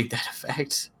know if I dig that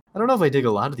effect. I don't know if I dig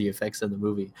a lot of the effects in the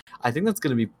movie. I think that's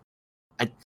going to be... I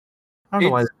don't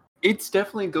know why... It's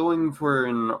definitely going for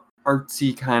an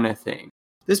artsy kind of thing.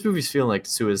 This movie's feeling like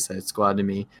Suicide Squad to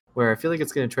me, where I feel like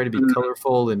it's going to try to be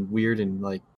colorful and weird and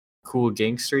like cool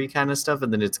gangstery kind of stuff,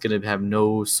 and then it's going to have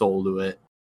no soul to it.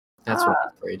 That's what I'm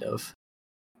afraid of.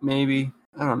 Maybe.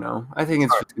 I don't know. I think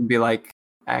it's just going to be like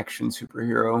action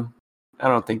superhero. I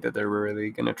don't think that they're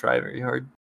really going to try very hard.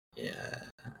 Yeah.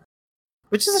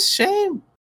 Which is a shame,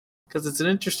 because it's an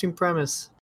interesting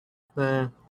premise.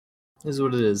 Is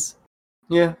what it is.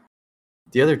 Yeah.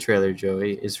 The other trailer,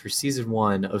 Joey, is for season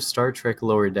 1 of Star Trek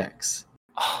Lower Decks.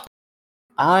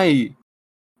 I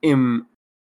am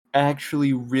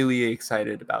actually really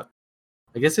excited about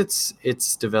I guess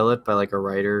it's developed by like a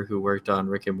writer who worked on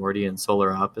Rick and Morty and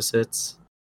Solar Opposites.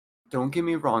 Don't get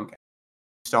me wrong.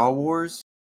 Star Wars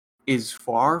is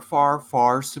far, far,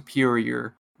 far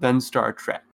superior than Star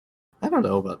Trek. I don't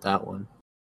know about that one.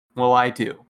 Well, I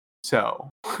do. So.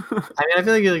 I mean, I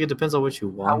feel like it depends on what you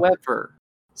want. However,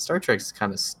 Star Trek's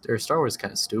kind of, or Star Wars is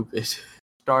kind of stupid.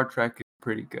 Star Trek is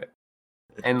pretty good.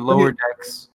 And Lower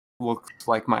Decks looks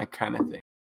like my kind of thing.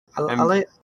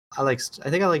 I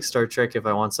think I like Star Trek if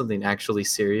I want something actually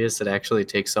serious that actually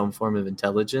takes some form of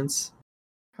intelligence.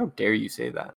 How dare you say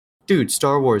that? Dude,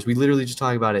 Star Wars, we literally just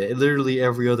talked about it. Literally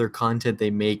every other content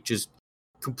they make just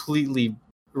completely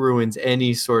ruins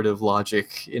any sort of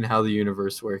logic in how the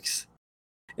universe works.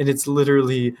 And it's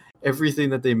literally everything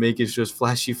that they make is just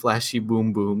flashy, flashy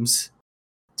boom booms.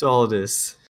 That's all it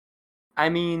is. I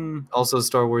mean... Also,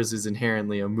 Star Wars is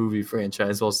inherently a movie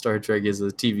franchise, while Star Trek is a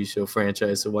TV show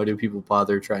franchise, so why do people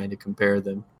bother trying to compare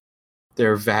them?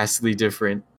 They're vastly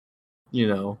different,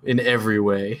 in every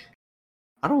way.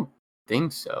 I don't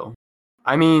think so.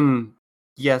 I mean,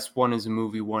 yes, one is a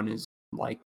movie, one is,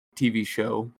 like, TV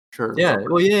show. Sure. Yeah,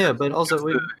 well, yeah, but also...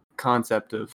 the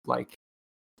concept of, like,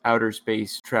 outer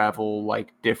space travel,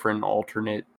 like, different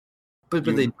alternate... But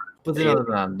no, dude.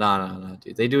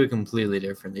 They do it completely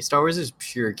differently. Star Wars is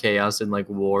pure chaos and like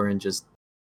war and just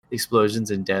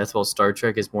explosions and death, while Star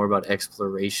Trek is more about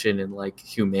exploration and like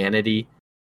humanity.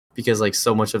 Because like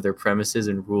so much of their premises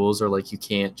and rules are like you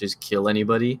can't just kill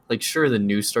anybody. Like sure, the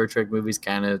new Star Trek movies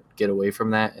kind of get away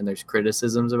from that, and there's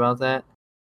criticisms about that.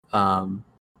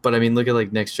 But I mean, look at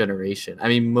like Next Generation. I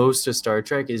mean, most of Star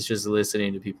Trek is just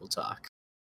listening to people talk.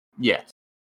 Yes.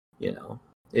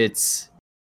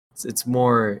 It's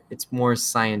more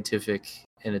scientific,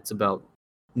 and it's about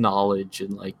knowledge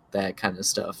and like that kind of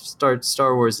stuff.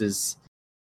 Star Wars is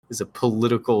a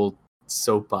political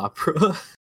soap opera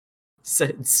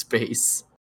set in space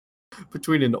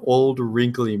between an old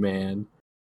wrinkly man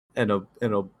and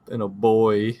a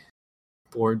boy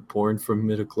born from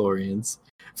midichlorians.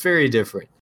 Very different.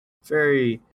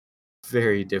 Very,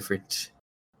 very different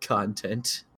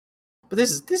content. But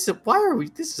this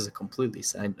is a completely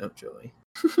side note, Joey.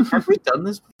 Have we done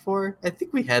this before? I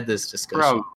think we had this discussion.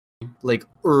 Probably. Like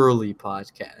early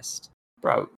podcast.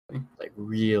 Probably. Like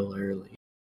real early.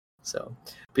 So,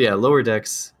 but yeah, Lower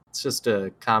Decks, it's just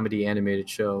a comedy animated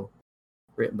show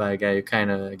written by a guy who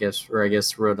kind of, I guess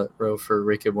wrote for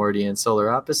Rick and Morty and Solar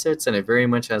Opposites, and it very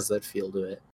much has that feel to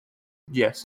it.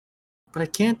 Yes. But I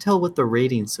can't tell what the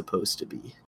rating's supposed to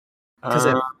be.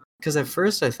 Because at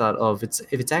first I thought, if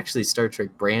it's actually Star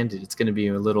Trek branded, it's going to be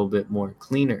a little bit more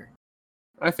cleaner.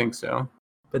 I think so.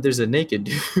 But there's a naked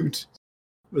dude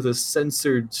with a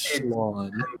censored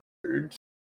schlong. I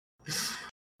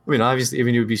mean, obviously, it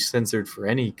would be censored for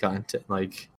any content.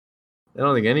 Like, I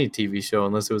don't think any TV show,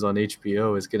 unless it was on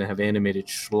HBO, is going to have animated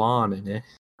schlong in it.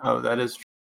 Oh, that is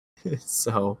true.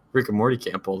 So, Rick and Morty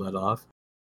can't pull that off.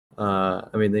 I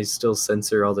mean, they still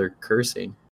censor all their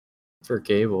cursing for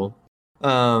cable.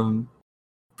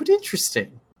 But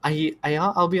interesting.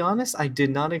 I'll be honest, I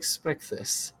did not expect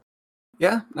this.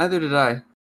 Yeah, neither did I.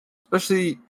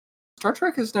 Especially, Star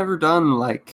Trek has never done,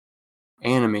 like,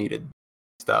 animated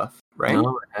stuff, right?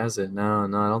 No, it hasn't. No,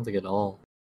 I don't think at all.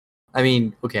 I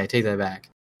mean, okay, I take that back.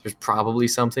 There's probably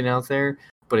something out there,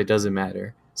 but it doesn't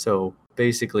matter. So,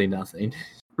 basically nothing.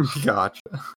 Gotcha.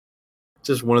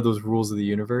 Just one of those rules of the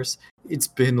universe. It's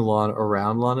been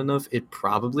around long enough. It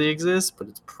probably exists, but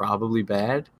it's probably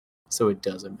bad. So it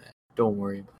doesn't matter. Don't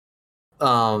worry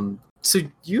about it. So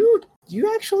you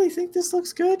actually think this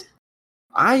looks good?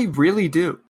 I really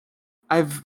do.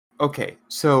 Okay,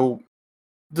 so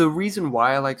the reason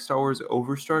why I like Star Wars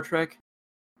over Star Trek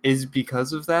is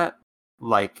because of that.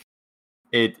 Like,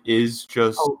 it is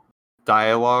just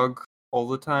dialogue all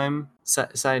the time.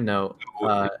 Side note,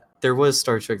 there was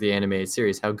Star Trek the animated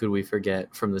series. How could we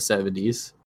forget from the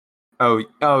 70s?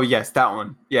 Oh, yes, that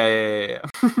one. Yeah.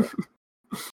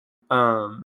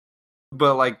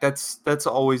 But like that's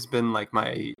always been like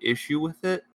my issue with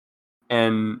it,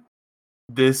 and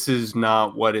this is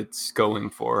not what it's going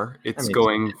for. It's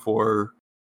going for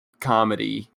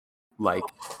comedy, like,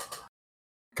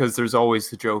 because there's always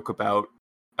the joke about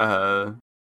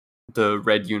the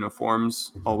red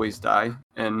uniforms always die,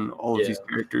 and all of these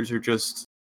characters are just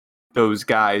those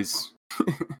guys,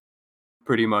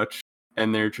 pretty much,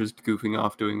 and they're just goofing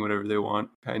off, doing whatever they want,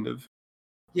 kind of.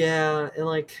 Yeah, and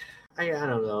like I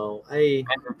don't know. And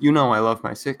you know I love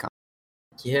my sitcom.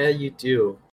 Yeah, you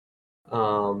do.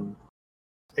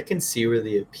 I can see where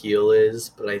the appeal is,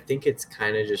 but I think it's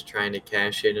kind of just trying to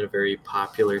cash in a very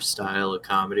popular style of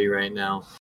comedy right now.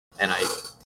 And I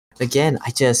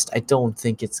don't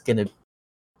think it's gonna.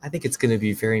 I think it's gonna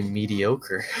be very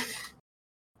mediocre.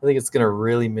 I think it's gonna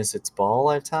really miss its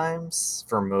ball at times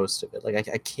for most of it. Like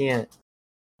I can't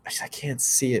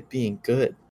see it being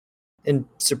good. And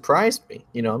surprised me.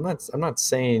 You know, I'm not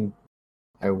saying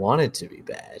I want it to be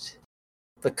bad.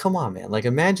 But come on, man. Like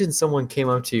imagine someone came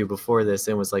up to you before this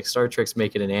and was like, Star Trek's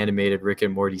making an animated Rick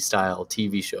and Morty style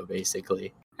TV show,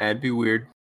 basically. That'd be weird.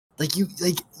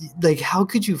 Like how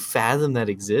could you fathom that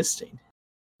existing?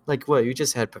 Like what, you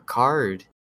just had Picard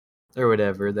or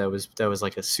whatever that was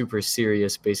like a super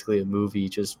serious, basically a movie,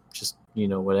 just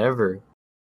whatever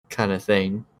kind of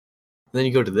thing. And then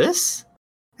you go to this?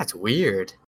 That's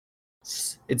weird.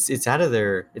 It's out of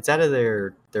their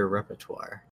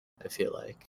repertoire, I feel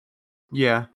like.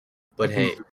 Yeah. But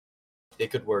hey,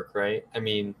 it could work, right? I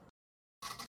mean,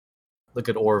 look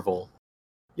at Orville.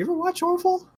 You ever watch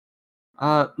Orville?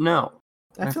 No.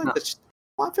 I feel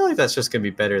like that's just gonna be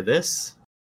better this.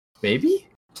 Maybe?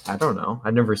 I don't know.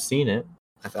 I've never seen it.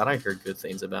 I thought I heard good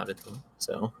things about it though.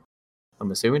 So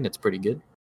I'm assuming it's pretty good.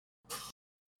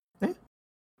 Yeah.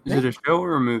 Is it a show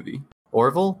or a movie?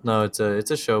 Orville? No, it's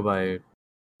a show by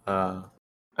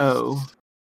Oh.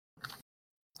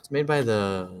 It's made by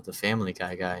the Family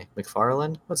guy.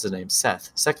 MacFarlane? What's his name?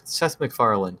 Seth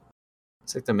MacFarlane.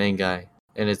 It's like the main guy.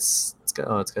 And it's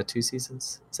got 2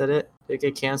 seasons. Is that it? Did it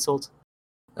get canceled?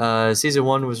 Season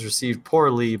 1 was received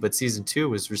poorly, but season 2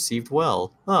 was received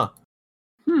well. Huh.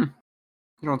 You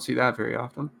don't see that very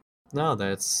often. No,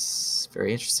 that's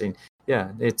very interesting.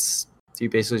 Yeah, he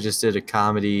basically just did a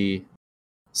comedy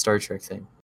Star Trek thing.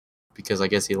 Because I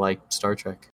guess he liked Star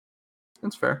Trek.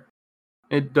 That's fair.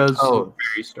 It does look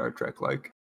very Star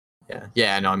Trek-like.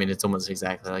 Yeah, no, I mean, it's almost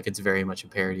exactly like it's very much a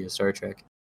parody of Star Trek.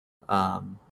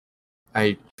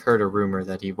 I heard a rumor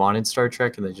that he wanted Star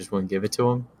Trek and they just wouldn't give it to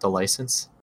him, the license.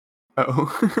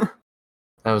 Oh.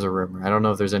 That was a rumor. I don't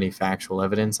know if there's any factual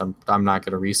evidence. I'm not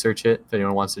going to research it. If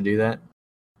anyone wants to do that,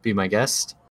 be my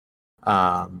guest.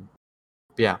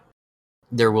 Yeah,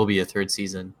 there will be a 3rd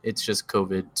season. It's just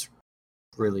COVID's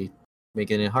really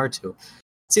making it hard to.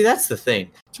 See, that's the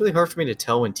thing. It's really hard for me to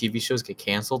tell when TV shows get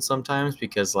canceled sometimes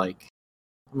because, like,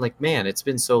 I'm like, man, it's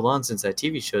been so long since that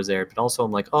TV show's aired. But also,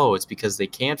 I'm like, oh, it's because they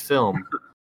can't film.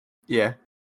 Yeah.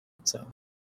 So,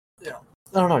 yeah.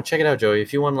 I don't know. Check it out, Joey.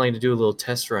 If you want to do a little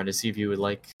test run to see if you would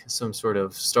like some sort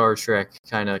of Star Trek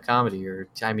kind of comedy, or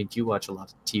I mean, you watch a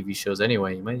lot of TV shows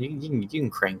anyway. You can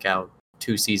crank out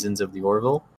 2 seasons of The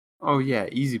Orville. Oh yeah,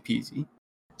 easy peasy.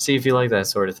 See if you like that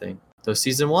sort of thing. Though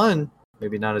season 1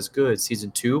 maybe not as good.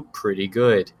 Season 2 pretty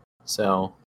good.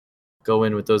 So go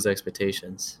in with those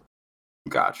expectations.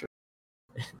 Gotcha.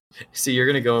 See, you're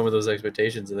gonna go in with those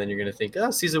expectations, and then you're gonna think, "Oh,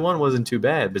 season 1 wasn't too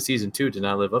bad, but season 2 did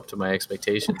not live up to my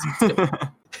expectations."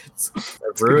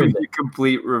 I've ruined it.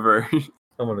 Complete reverse.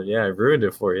 I ruined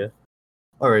it for you.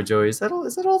 All right, Joey, is that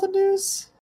all the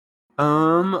news?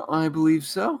 I believe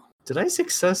so. Did I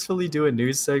successfully do a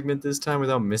news segment this time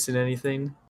without missing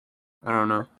anything? I don't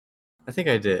know. I think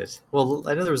I did. Well,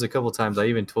 I know there was a couple times I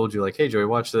even told you, like, "Hey, Joey,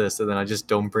 watch this," and then I just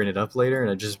don't bring it up later, and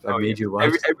I made you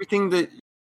watch. Everything that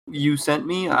you sent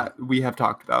me, we have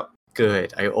talked about.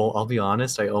 Good. I'll be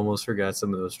honest. I almost forgot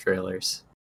some of those trailers,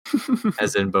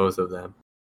 as in both of them.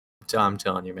 I'm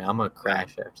telling you, man, I'm gonna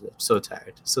crash after this. I'm so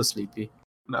tired, so sleepy.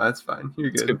 No, that's fine.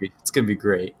 You're good. It's gonna be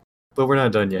great. But we're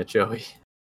not done yet, Joey,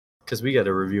 because we got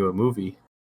to review a movie.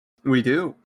 We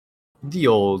do. The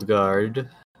Old Guard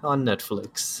on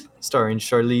Netflix, starring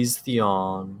Charlize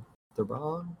Theron.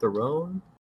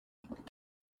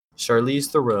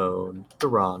 Charlize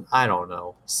Theron. I don't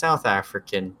know. South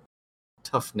African.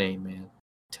 Tough name, man.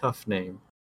 Tough name.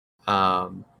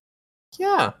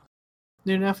 Yeah.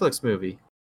 New Netflix movie.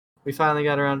 We finally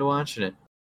got around to watching it.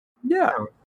 Yeah.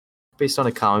 Based on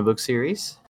a comic book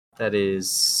series that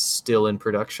is still in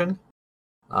production.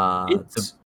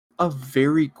 It's a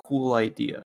very cool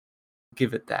idea.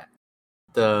 Give it that.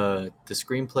 The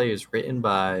screenplay is written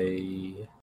by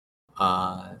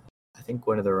I think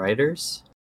one of the writers.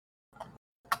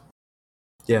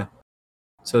 Yeah.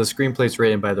 So the screenplay is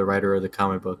written by the writer of the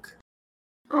comic book.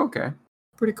 Okay.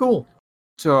 Pretty cool.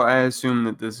 So I assume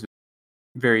that this is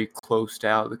very close to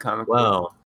how the comic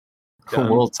book. Well,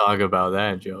 we'll talk about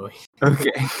that, Joey.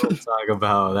 Okay. We'll talk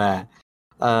about that.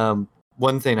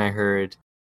 One thing I heard,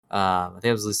 I think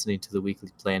I was listening to the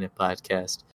Weekly Planet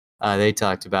podcast. They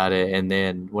talked about it, and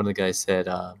then one of the guys said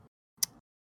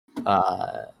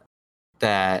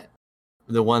that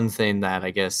the one thing that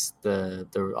I guess the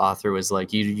author was like,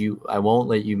 I won't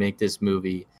let you make this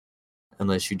movie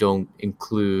unless you don't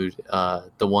include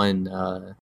the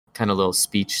one kind of little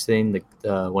speech thing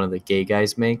that one of the gay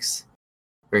guys makes,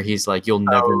 where he's like, "You'll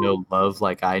never know love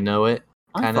like I know it,"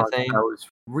 kind of thing. That was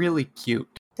really cute.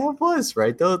 That was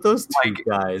right. Those two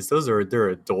guys, they're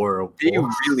adorable. They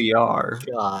really are.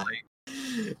 God,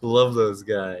 love those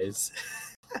guys.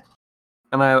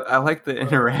 And I like the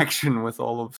interaction with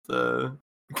all of the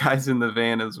guys in the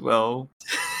van as well.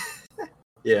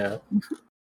 Yeah.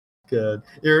 Good.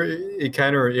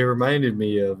 It reminded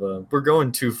me of. We're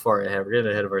going too far ahead. We're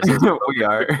getting ahead of ourselves. We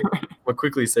are. I'll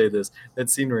quickly say this. That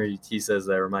scene where he says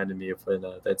that reminded me of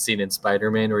that scene in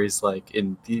Spider-Man where he's like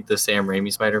in the Sam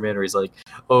Raimi Spider-Man where he's like,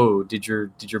 "Oh, did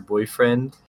your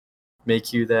boyfriend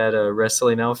make you that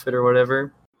wrestling outfit or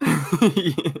whatever?"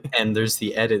 And there's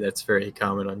the edit that's very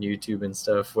common on YouTube and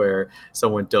stuff where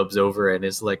someone dubs over and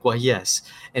is like, "Well, yes,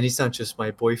 and he's not just my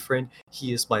boyfriend;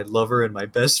 he is my lover and my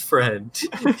best friend.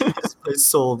 He's my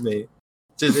soulmate."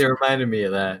 Just it reminded me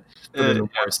of that, but in a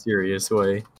more serious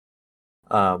way.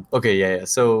 Okay, yeah.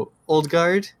 So Old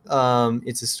Guard,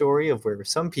 it's a story of where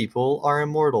some people are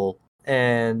immortal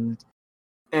and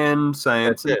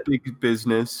science and big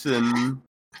business and.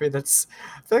 I mean, I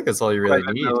feel like that's all you really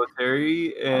need.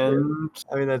 Military and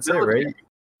I mean, that's military. It, right?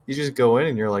 You just go in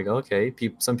and you're like, okay,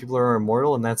 some people are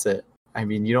immortal, and that's it. I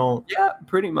mean, you don't. Yeah,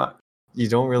 pretty much. You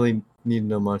don't really need to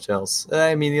know much else.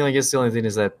 I mean, I guess the only thing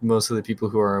is that most of the people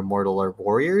who are immortal are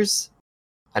warriors.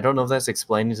 I don't know if that's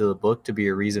explained into the book to be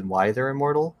a reason why they're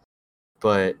immortal,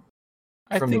 but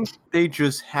I think they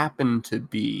just happen to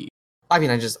be. I mean,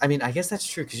 I guess that's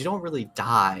true because you don't really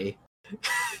die.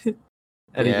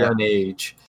 At a young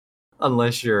age,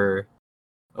 unless you're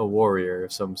a warrior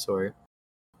of some sort.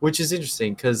 Which is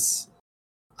interesting, because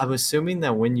I'm assuming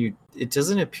that it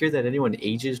doesn't appear that anyone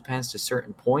ages past a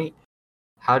certain point.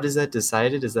 How does that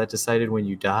decided? Is that decided when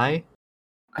you die?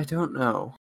 I don't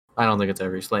know. I don't think it's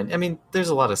ever explained. I mean, there's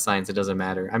a lot of science that doesn't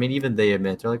matter. I mean, even they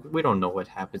admit, they're like, we don't know what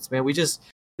happens, man. This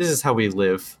is how we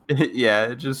live.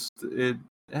 Yeah, it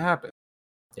happened.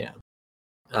 Yeah.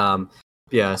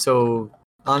 Yeah, so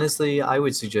honestly, I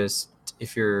would suggest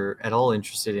if you're at all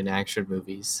interested in action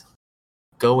movies,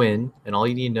 go in, and all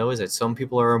you need to know is that some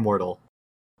people are immortal.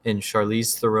 And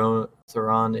Charlize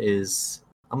Theron is,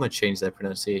 I'm going to change that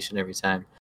pronunciation every time,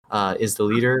 is the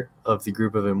leader of the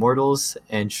group of immortals,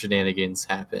 and shenanigans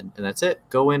happen. And that's it.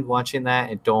 Go in watching that,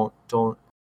 and don't, I don't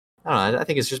know, I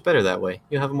think it's just better that way.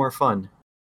 You'll have more fun.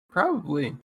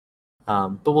 Probably.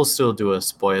 But we'll still do a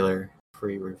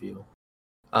spoiler-free review.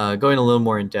 Going a little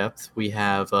more in depth, we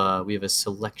have a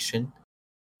selection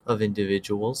of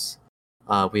individuals.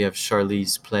 We have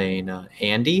Charlize playing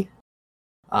Andy.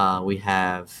 We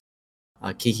have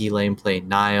Kiki Lane playing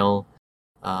Niall.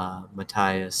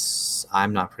 Matthias,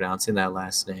 I'm not pronouncing that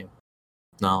last name.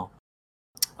 No.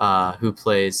 Who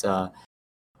plays? Was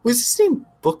his name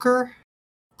Brooker?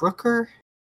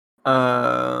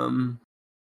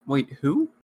 Wait, who?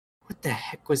 What the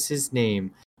heck was his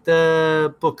name?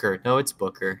 The Booker. No, it's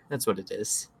Booker. That's what it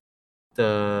is.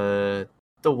 The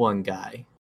one guy.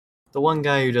 The one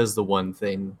guy who does the one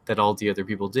thing that all the other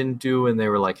people didn't do, and they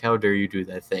were like, how dare you do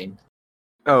that thing?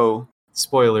 Oh.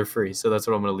 Spoiler free, so that's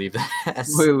what I'm going to leave that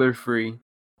as. Spoiler free.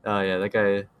 Oh, yeah, that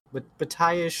guy.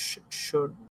 Matthias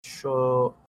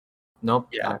Nope.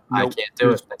 Yeah, I can't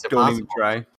do it. That's don't impossible. Even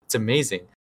try. It's amazing.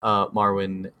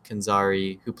 Marwan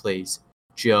Kanzari, who plays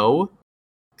Joe.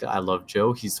 I love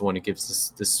Joe. He's the one who gives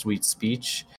us the sweet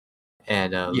speech.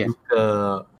 And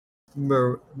Luca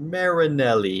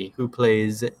Marinelli, who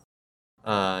plays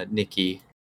Nikki,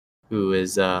 who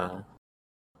is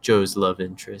Joe's love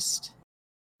interest.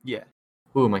 Yeah.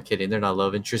 Who am I kidding? They're not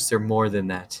love interests. They're more than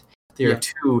that. They are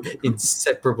two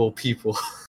inseparable people.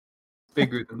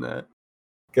 Bigger than that.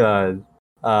 God.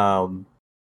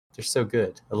 They're so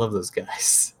good. I love those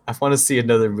guys. I want to see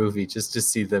another movie just to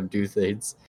see them do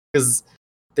things. Because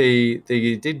they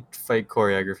did fight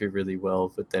choreography really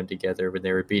well with them together when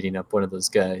they were beating up one of those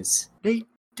guys. They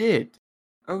did.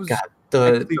 That was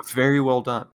God, very well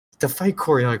done. the fight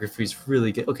choreography is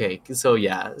really good. Okay, so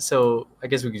yeah, so I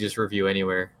guess we could just review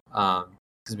anywhere,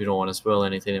 because we don't want to spoil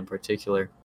anything in particular.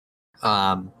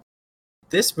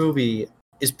 This movie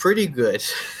is pretty good.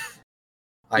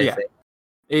 I think.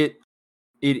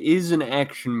 It is an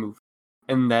action movie,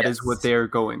 and that is what Yes. they are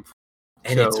going for.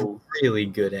 And it's really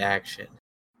good action.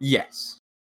 Yes.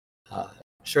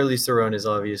 Charlize Theron is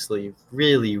obviously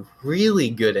really, really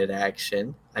good at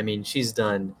action. I mean, she's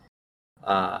done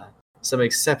some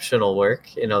exceptional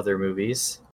work in other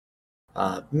movies.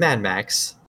 Mad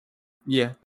Max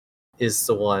Yeah. is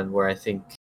the one where I think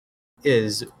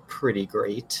is pretty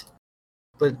great.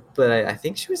 But I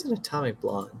think she was in Atomic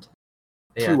Blonde.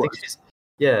 Yeah, I think she's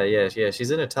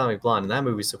she's in Atomic Blonde, and that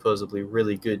movie's supposedly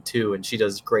really good too, and she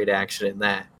does great action in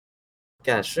that.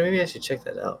 Gosh, maybe I should check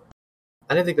that out.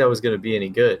 I didn't think that was going to be any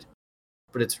good,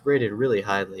 but it's rated really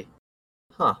highly.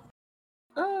 Huh.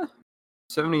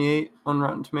 78 on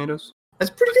Rotten Tomatoes.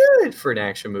 That's pretty good for an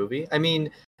action movie. I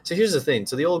mean, so here's the thing.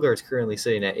 So the Old Guard's currently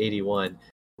sitting at 81.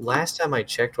 Last time I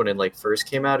checked when it first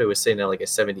came out, it was sitting at a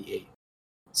 78.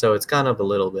 So it's gone up a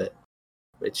little bit,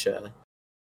 which I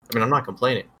mean, I'm not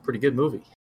complaining. Pretty good movie.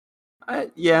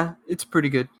 Yeah, it's pretty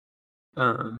good.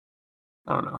 I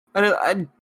don't know.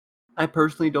 I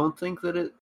personally don't think that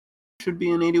it should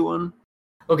be an 81.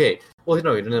 Okay. Well,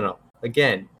 no.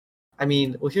 Again, I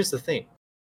mean, well, here's the thing.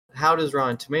 How does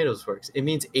Rotten Tomatoes work? It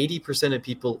means 80% of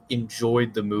people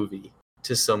enjoyed the movie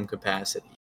to some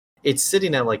capacity. It's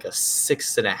sitting at a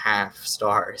 6.5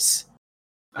 stars.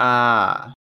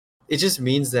 It just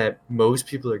means that most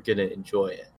people are gonna enjoy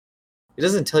it. It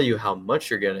doesn't tell you how much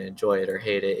you're gonna enjoy it or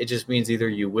hate it. It just means either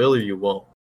you will or you won't.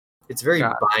 It's a very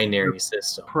binary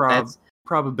system.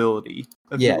 Probability.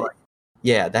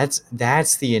 Yeah,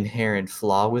 that's the inherent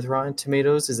flaw with Rotten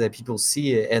Tomatoes, is that people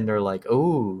see it and they're like,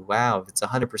 oh, wow, if it's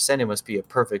 100%, it must be a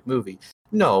perfect movie.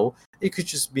 No, it could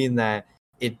just mean that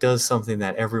it does something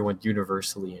that everyone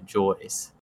universally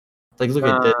enjoys. Look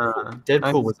at Deadpool.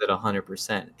 Deadpool was at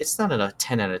 100%. It's not a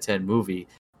 10 out of 10 movie,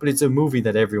 but it's a movie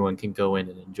that everyone can go in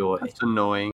and enjoy. That's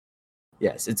annoying.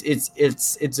 Yes,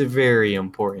 it's very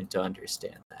important to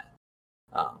understand that.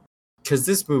 Because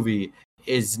this movie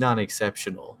is not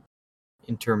exceptional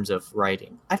in terms of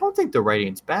writing. I don't think the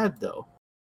writing's bad though.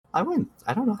 I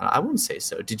wouldn't say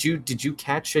so. Did you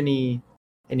catch any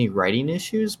writing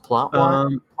issues plot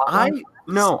wise?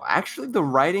 No, actually the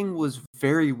writing was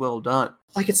very well done.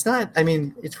 It's not, I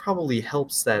mean, it probably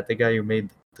helps that the guy who made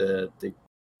the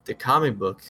comic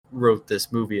book wrote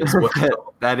this movie as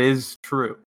well. That is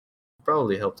true.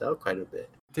 Probably helped out quite a bit.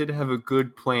 Did have a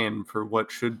good plan for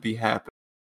what should be happening.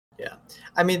 Yeah.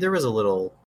 I mean, there was a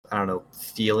little, I don't know,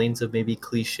 feelings of maybe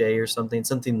cliche or something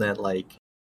that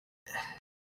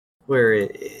where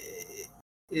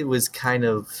it was kind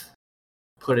of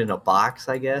put in a box,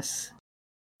 I guess.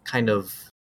 Kind of,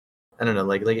 I don't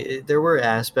know, there were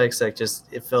aspects that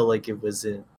just, it felt like it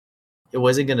wasn't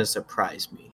going to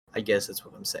surprise me. I guess that's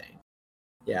what I'm saying.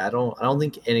 Yeah, I don't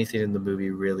think anything in the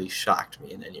movie really shocked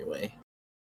me in any way.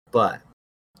 But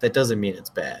that doesn't mean it's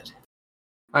bad.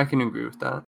 I can agree with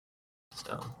that.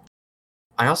 So,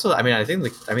 I think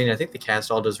the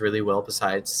cast all does really well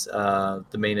besides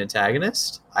the main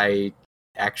antagonist. I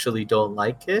actually don't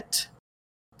like it.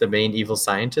 The main evil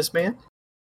scientist man.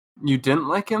 You didn't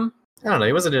like him? I don't know.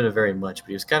 He wasn't in it very much, but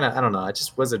he was kind of, I don't know. I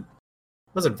just wasn't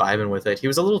vibing with it. He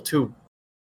was a little too,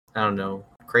 I don't know,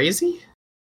 crazy.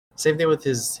 Same thing with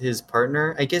his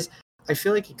partner. I guess I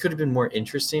feel like it could have been more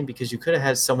interesting because you could have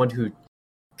had someone who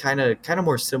kind of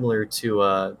more similar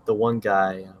to the one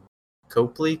guy,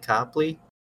 Copley,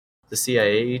 the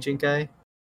CIA agent guy.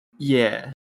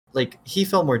 Yeah. He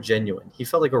felt more genuine. He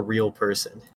felt like a real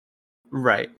person.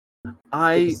 Right.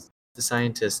 The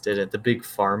scientist did it. The big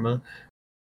pharma.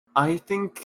 I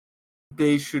think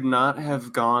they should not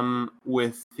have gone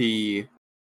with the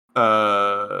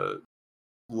I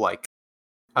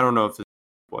don't know if it's a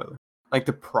spoiler.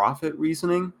 The profit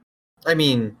reasoning. I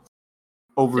mean,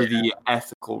 over the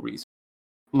ethical reason.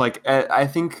 I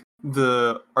think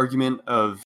the argument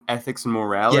of ethics and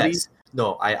morality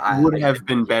would have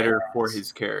been better for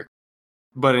his character.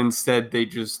 But instead they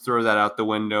just throw that out the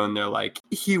window and they're like,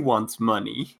 he wants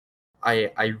money.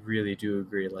 I really do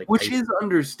agree. Which is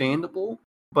understandable,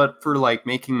 but for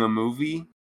making a movie,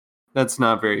 that's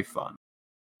not very fun.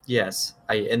 Yes,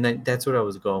 that's what I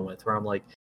was going with. Where I'm like,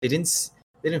 they didn't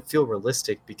feel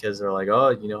realistic because they're like,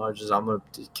 oh,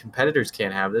 competitors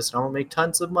can't have this, and I'm gonna make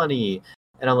tons of money.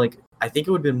 And I'm like, I think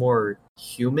it would have been more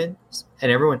human,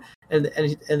 and everyone, and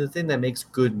the thing that makes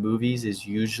good movies is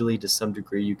usually to some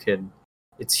degree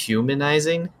it's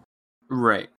humanizing.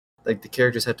 Right. The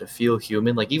characters have to feel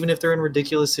human, even if they're in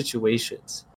ridiculous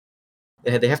situations.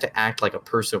 they have to act like a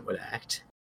person would act,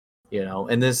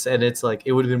 and it's like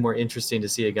it would have been more interesting to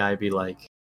see a guy be like,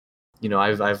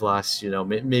 I've lost,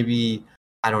 maybe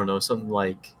I don't know, something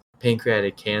like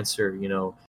pancreatic cancer,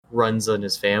 runs on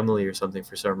his family or something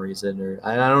for some reason, or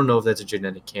I don't know if that's a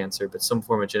genetic cancer, but some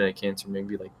form of genetic cancer,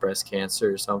 maybe like breast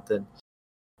cancer or something.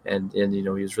 And he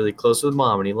was really close with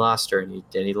mom, and he lost her, and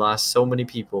he lost so many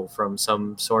people from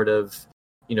some sort of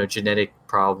genetic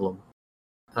problem.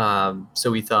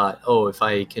 So we thought, oh, if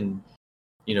I can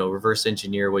reverse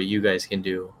engineer what you guys can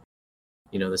do,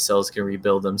 the cells can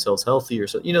rebuild themselves healthy, or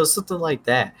so, something like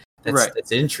that.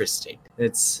 That's interesting.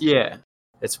 It's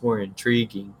more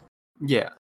intriguing. Yeah.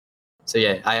 So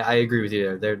yeah, I agree with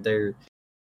you there. They're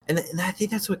and I think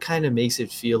that's what kind of makes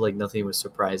it feel like nothing was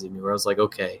surprising me. Where I was like,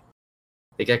 okay,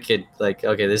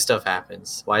 okay, this stuff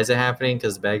happens. Why is it happening?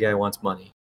 Because the bad guy wants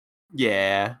money.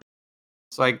 Yeah.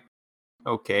 It's like,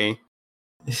 okay.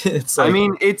 It's like, I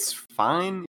mean, it's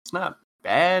fine. It's not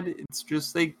bad. It's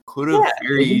just they could have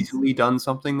very easily done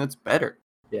something that's better.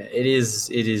 Yeah, it is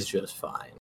just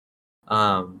fine.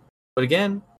 But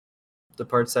again, the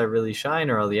parts that really shine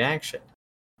are all the action.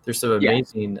 There's some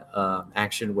amazing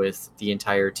action with the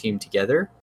entire team together.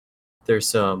 There's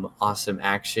some awesome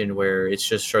action where it's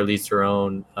just Charlize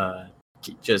Theron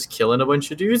just killing a bunch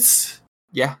of dudes.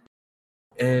 Yeah.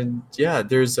 And yeah,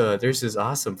 there's this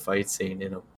awesome fight scene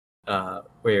in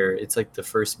where it's like the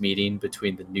first meeting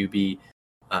between the newbie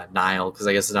Nile, because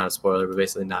I guess it's not a spoiler, but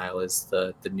basically Nile is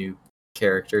the new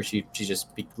character. She just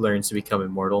learns to become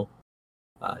immortal.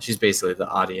 She's basically the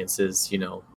audience's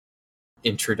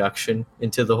introduction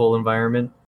into the whole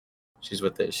environment. She's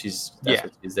what she's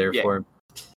there for.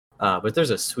 But there's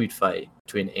a sweet fight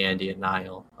between Andy and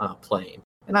Nile playing,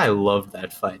 and I loved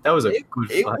that fight. That was a good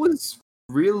fight. It was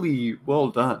really well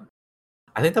done.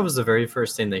 I think that was the very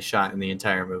first thing they shot in the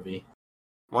entire movie.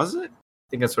 Was it? I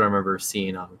think that's what I remember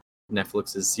seeing on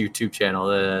Netflix's YouTube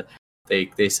channel.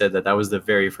 They said that was the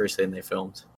very first thing they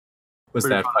filmed, was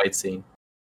that fight scene.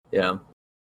 Yeah.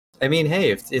 I mean, hey,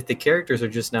 if the characters are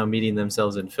just now meeting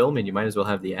themselves in filming, you might as well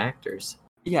have the actors.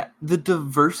 Yeah, the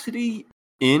diversity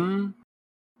in,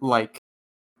 like,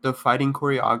 the fighting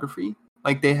choreography.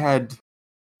 Like, they had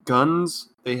guns,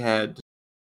 they had...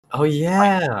 Oh,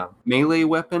 yeah! Like, melee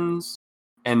weapons,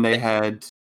 and they had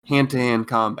hand-to-hand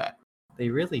combat. They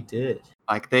really did.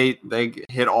 Like, they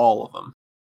hit all of them.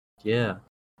 Yeah.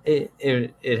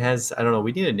 It has, I don't know,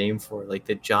 we need a name for it, like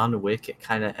the John Wick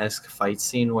kind of esque fight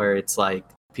scene where it's like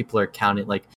people are counting,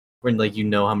 like when like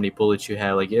how many bullets you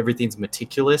have, like everything's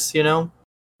meticulous,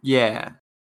 Yeah.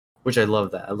 Which I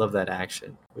love that. I love that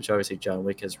action, which obviously John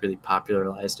Wick has really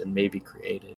popularized and maybe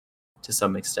created to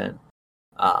some extent.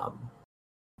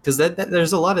 Because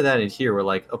there's a lot of that in here where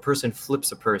like a person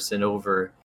flips a person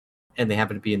over and they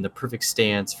happen to be in the perfect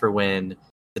stance for when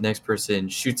the next person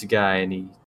shoots a guy and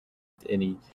then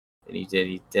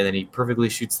he perfectly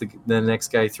shoots the next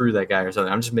guy through that guy or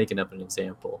something. I'm just making up an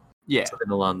example. Yeah. Something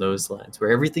along those lines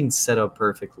where everything's set up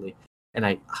perfectly.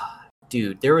 And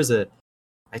dude, there was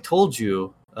I told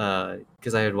you,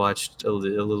 because I had watched a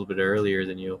little bit earlier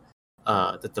than you,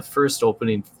 that the first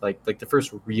opening, like the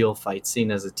first real fight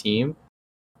scene as a team,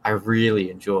 I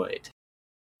really enjoyed.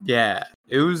 Yeah,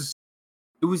 it was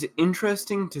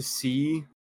interesting to see,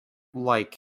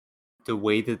 like, the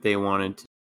way that they wanted to,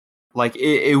 like,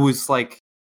 it was like,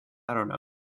 I don't know,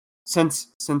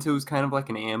 since it was kind of like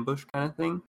an ambush kind of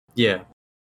thing. Yeah.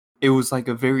 It was like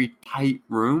a very tight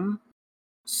room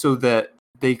so that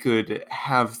they could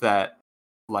have that,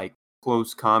 like,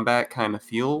 close combat kind of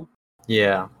feel.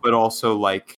 Yeah. But also,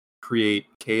 like, create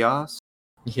chaos.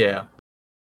 Yeah.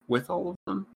 With all of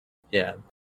them. Yeah.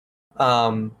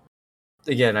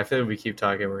 Again, I feel like we keep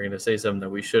talking, we're going to say something that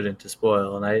we shouldn't to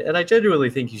spoil, and I genuinely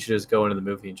think you should just go into the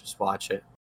movie and just watch it.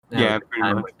 Yeah,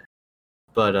 pretty much.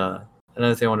 But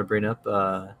another thing I want to bring up,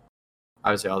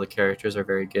 obviously all the characters are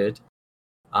very good.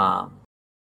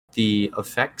 The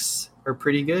effects are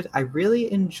pretty good. I really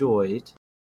enjoyed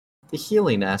the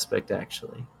healing aspect,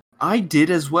 actually. I did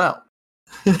as well.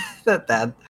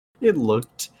 that it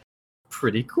looked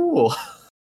pretty cool.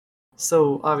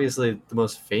 So, obviously, the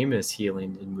most famous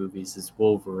healing in movies is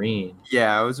Wolverine.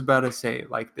 Yeah, I was about to say,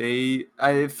 like,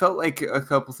 I felt like a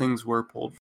couple things were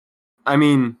pulled. I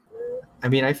mean,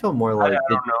 I felt more like... I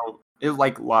don't know. It,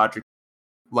 like, logic.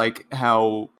 Like,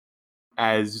 how,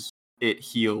 as it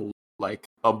healed, like,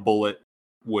 a bullet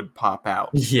would pop out.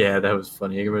 Yeah, that was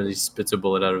funny. I remember he spits a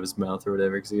bullet out of his mouth or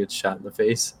whatever because he gets shot in the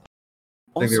face.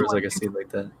 I think there was, like, a scene like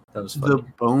that. That was funny. The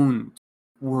bones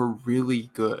were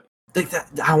really good.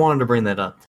 I wanted to bring that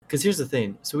up because here's the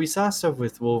thing. So we saw stuff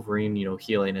with Wolverine,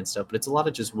 healing and stuff, but it's a lot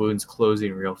of just wounds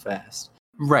closing real fast.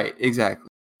 Right, exactly.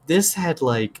 this had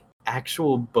like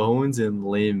actual bones and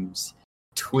limbs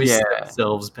twist Yeah.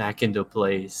 themselves back into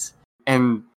place.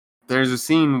 And there's a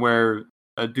scene where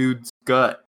a dude's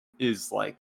gut is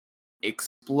like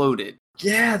exploded.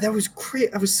 Yeah, that was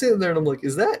great. I was sitting there and I'm like,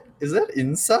 is that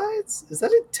insides? Is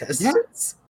that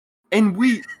intestines? And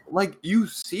you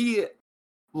see it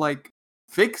like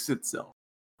fix itself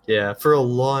Yeah, for a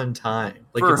long time.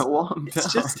 Like for a long time.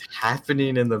 it's just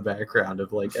happening in the background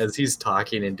of like as he's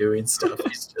talking and doing stuff,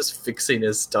 he's just fixing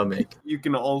his stomach. You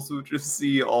can also just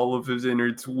see all of his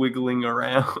innards wiggling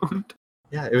around.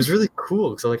 Yeah, it was really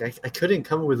cool. So like I couldn't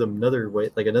come up with another way,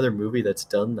 like another movie that's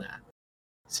done that.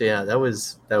 So yeah, that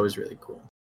was really cool.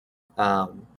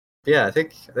 Yeah, I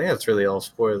think that's really all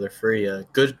spoiler free.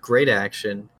 Great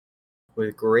action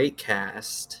with great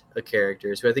cast of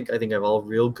characters who I think have all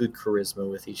real good charisma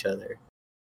with each other.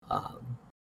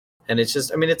 And it's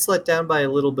just, I mean, it's let down by a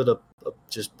little bit of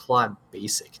just plot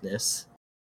basicness,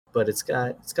 but it's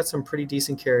got some pretty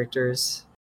decent characters.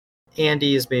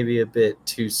 Andy is maybe a bit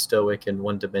too stoic and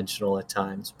one-dimensional at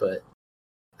times, but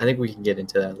I think we can get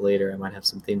into that later. I might have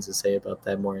some things to say about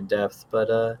that more in depth,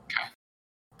 but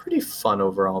pretty fun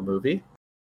overall movie.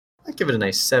 I'd give it a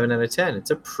nice 7 out of 10.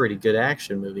 It's a pretty good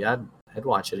action movie. I'd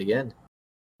watch it again.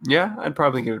 Yeah, I'd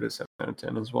probably give it a 7 out of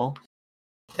 10 as well.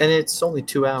 And it's only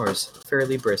 2 hours,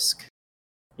 fairly brisk.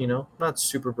 You know, not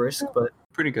super brisk, but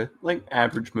pretty good. Like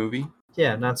average movie.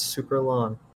 Yeah, not super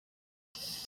long.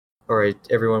 Alright,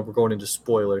 everyone, we're going into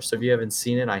spoilers. So if you haven't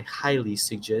seen it, I highly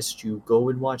suggest you go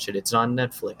and watch it. It's on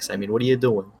Netflix. I mean, what are you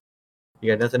doing? You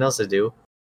got nothing else to do.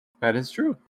 That is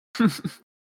true.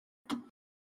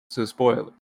 So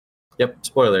spoiler. Yep,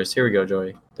 spoilers. Here we go,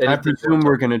 Joey. I presume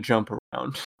we're going to jump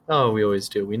around. Oh, we always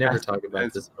do. We never talk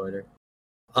about this in order.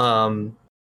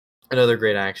 Another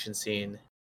great action scene.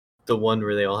 The one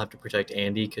where they all have to protect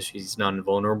Andy because she's not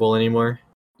invulnerable anymore.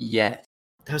 Yes.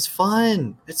 That was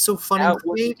fun. It's so fun and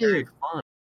creative. Fun.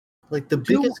 Like the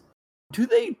biggest... Do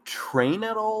they train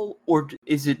at all, or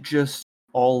is it just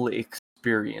all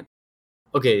experience?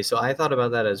 Okay, so I thought about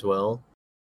that as well.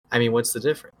 I mean, what's the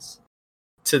difference?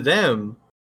 To them...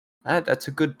 That's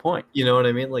a good point. You know what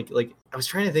I mean? Like I was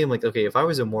trying to think, like, okay, if I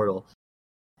was immortal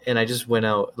and I just went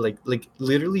out, like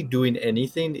literally doing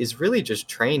anything is really just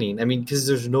training. I mean, because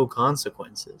there's no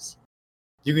consequences.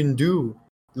 You can do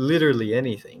literally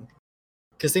anything.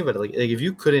 Because think about it, like if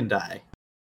you couldn't die,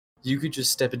 you could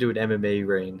just step into an MMA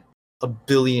ring 1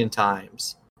 billion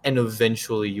times, and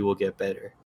eventually you will get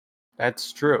better.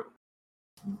 That's true.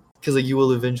 Because like you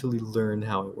will eventually learn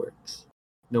how it works,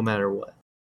 no matter what.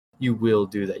 You will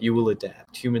do that. You will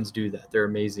adapt. Humans do that. They're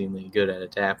amazingly good at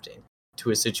adapting to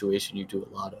a situation you do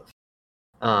a lot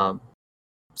of.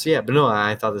 So yeah, but no,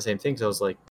 I thought the same thing. So I was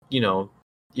like, you know,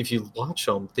 if you watch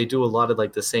them, they do a lot of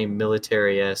like the same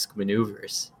military-esque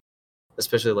maneuvers,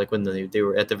 especially like when they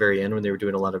were at the very end when they were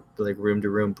doing a lot of like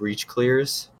room-to-room breach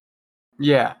clears.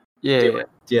 Yeah. They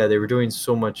were doing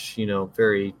so much, you know,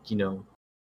 very, you know,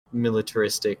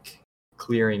 militaristic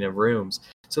clearing of rooms.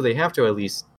 So they have to at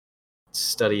least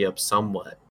study up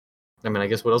somewhat. I mean, I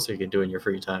guess what else are you gonna do in your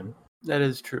free time? That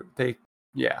is true. They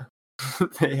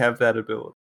have that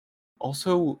ability.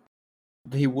 Also,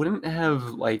 they wouldn't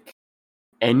have like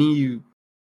any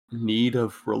need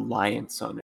of reliance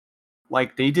on it.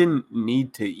 Like they didn't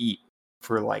need to eat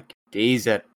for like days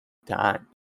at a time.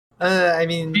 I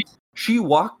mean, she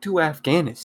walked to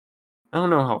Afghanistan. I don't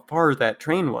know how far that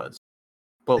train was,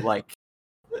 but like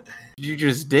you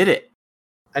just did it.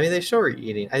 I mean, they show her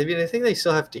eating. I mean, I think they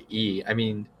still have to eat. I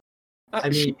mean,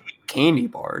 she ate candy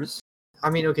bars. I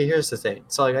mean, okay, here's the thing.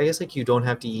 So, like, I guess like you don't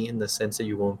have to eat in the sense that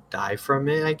you won't die from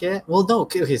it. I get. Well, no.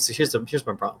 Okay. So here's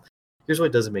my problem. Here's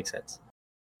what doesn't make sense.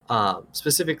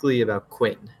 Specifically about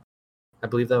Quinn. I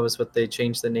believe that was what they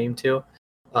changed the name to.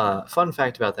 Fun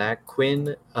fact about that: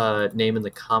 Quinn, name in the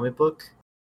comic book,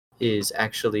 is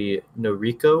actually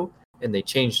Noriko, and they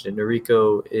changed it.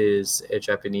 Noriko is a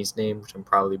Japanese name, which I'm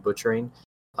probably butchering.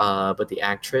 But the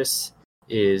actress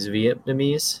is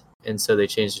Vietnamese, and so they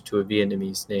changed it to a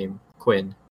Vietnamese name,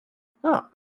 Quinn,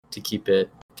 to keep it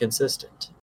consistent.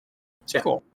 So, yeah.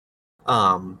 Cool.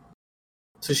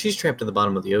 So she's trapped in the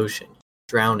bottom of the ocean,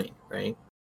 drowning, right?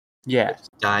 Yeah.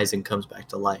 Dies and comes back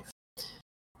to life.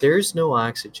 There's no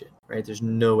oxygen, right? There's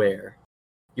no air.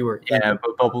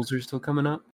 But bubbles are still coming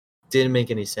up. Didn't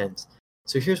make any sense.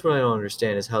 So here's what I don't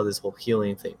understand is how this whole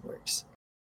healing thing works.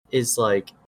 It's like,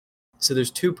 so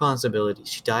there's two possibilities.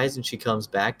 She dies and she comes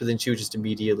back, but then she would just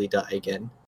immediately die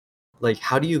again. Like,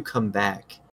 how do you come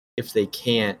back if they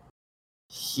can't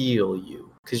heal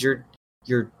you? Because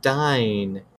you're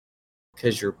dying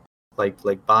because you're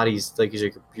like bodies, like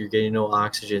you're getting no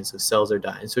oxygen, so cells are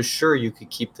dying. So sure, you could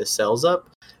keep the cells up,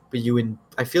 but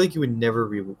I feel like you would never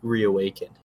reawaken.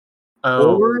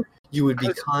 Oh, Or you would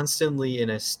be constantly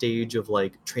in a stage of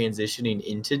like transitioning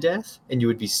into death, and you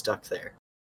would be stuck there,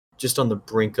 just on the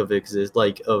brink of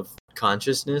of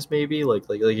consciousness, maybe like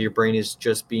your brain is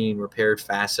just being repaired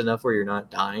fast enough where you're not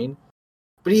dying.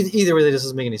 But either way, that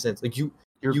doesn't make any sense. Like your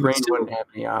you brain still, wouldn't have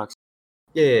any oxygen.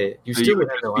 yeah, you So still you would would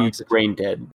have just no be oxygen. brain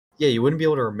dead. Yeah, you wouldn't be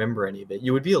able to remember any of it.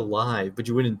 You would be alive, but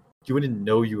you wouldn't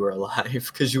know you were alive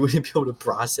because you wouldn't be able to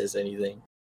process anything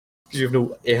because you have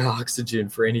no oxygen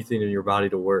for anything in your body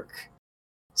to work.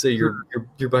 So your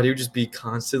body would just be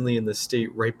constantly in the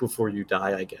state right before you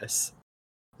die, I guess.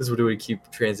 This is what it would keep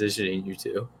transitioning you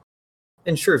to.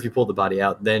 And sure, if you pulled the body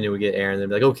out, then it would get air, and then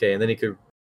be like, okay, and then it could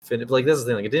finish. Like that's the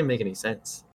thing. Like it didn't make any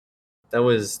sense. That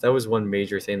was one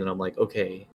major thing that I'm like,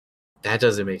 okay, that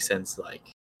doesn't make sense. Like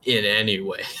in any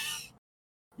way,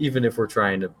 even if we're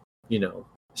trying to,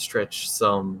 stretch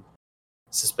some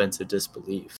suspense of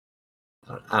disbelief.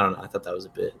 I don't know. I thought that was a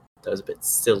bit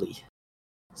silly.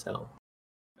 So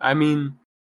I mean,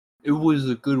 it was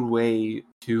a good way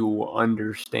to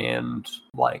understand,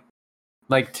 like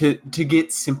to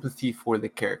get sympathy for the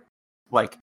character.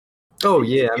 Like, oh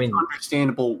yeah, I it's mean,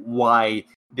 understandable why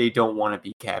they don't want to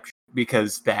be captured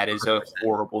because that is a 100%.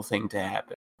 horrible thing to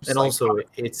happen. And also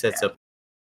it sets up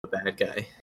the bad guy,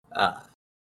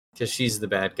 because she's the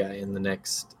bad guy in the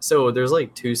next. So there's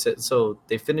like two sets. So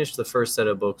they finished the first set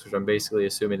of books, which I'm basically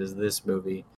assuming is this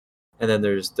movie, and then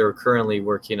they're currently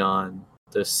working on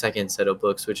the second set of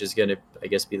books, which is gonna, I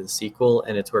guess, be the sequel,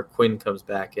 and it's where Quinn comes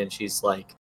back and she's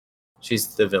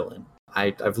the villain.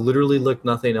 I've literally looked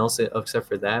nothing else except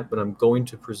for that, but I'm going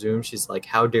to presume she's like,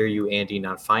 how dare you, Andy,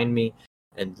 not find me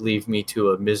and leave me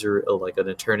to a misery, like an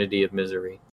eternity of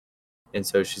misery. And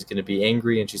so she's going to be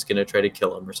angry and she's going to try to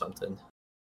kill him or something.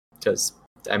 Because,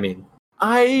 I mean,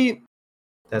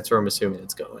 that's where I'm assuming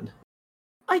it's going.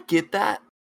 I get that.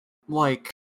 Like,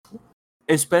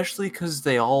 especially because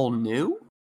they all knew.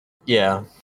 Yeah.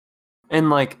 And,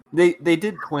 like, they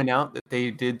did point out that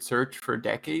they did search for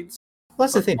decades. Well,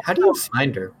 that's the thing. How do you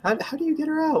find her? How do you get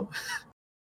her out?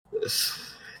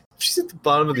 She's at the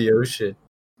bottom of the ocean.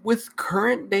 With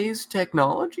current day's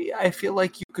technology, I feel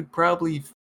like you could probably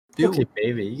do. Okay,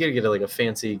 maybe. You gotta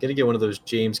get you gotta get one of those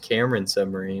James Cameron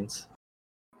submarines.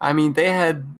 I mean, they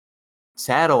had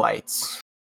satellites.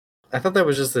 I thought that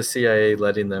was just the CIA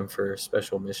letting them for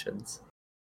special missions.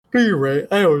 But you're right.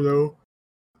 I don't know.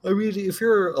 I mean, if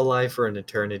you're alive for an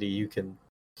eternity, you can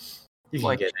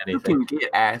get anything. You can get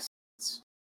assets.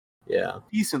 Yeah.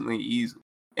 Decently easily.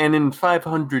 And in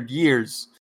 500 years,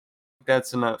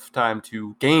 that's enough time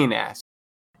to gain assets.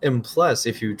 And plus,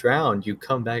 if you drown, you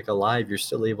come back alive, you're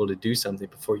still able to do something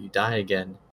before you die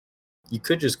again. You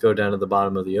could just go down to the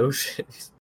bottom of the ocean.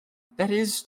 That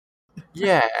is...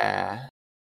 Yeah.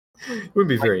 It wouldn't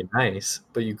be very nice,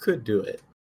 but you could do it.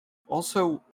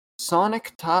 Also,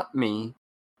 Sonic taught me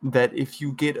that if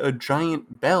you get a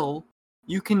giant bell,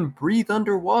 you can breathe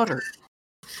underwater.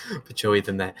 But Joey,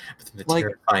 then the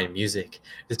terrifying music,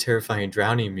 the terrifying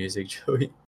drowning music,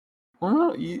 Joey.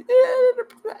 Well,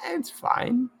 it's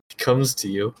fine. It comes to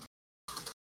you.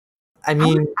 I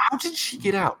mean, how did she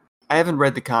get out? I haven't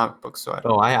read the comic book, so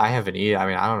I haven't either. I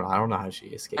mean, I don't know how she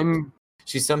escaped. I mean,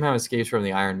 she somehow escapes from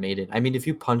the Iron Maiden. I mean, if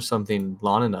you punch something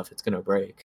long enough, it's gonna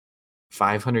break.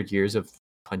 500 years of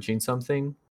punching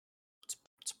something,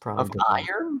 it's probably of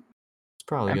iron. It's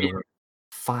probably gonna work.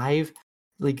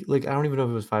 Like I don't even know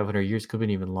if it was 500 years. Could have been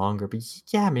even longer. But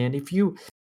yeah, man, if you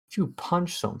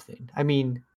punch something, I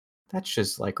mean, that's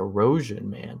just like erosion,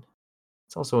 man.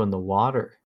 It's also in the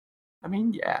water. I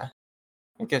mean, yeah,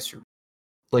 I guess you're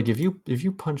like if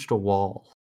you punched a wall,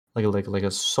 like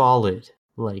a solid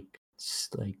like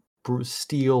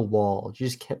steel wall, you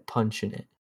just kept punching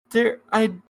it.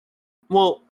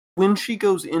 Well, when she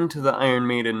goes into the Iron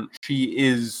Maiden, she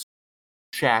is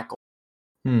shackled.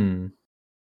 I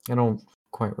don't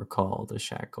quite recall the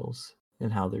shackles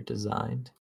and how they're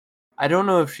designed. I don't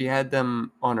know if she had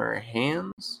them on her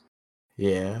hands.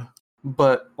 Yeah.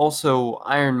 But also,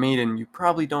 Iron Maiden, you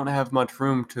probably don't have much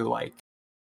room to, like,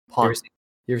 punch.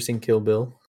 You ever seen Kill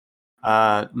Bill?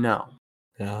 No.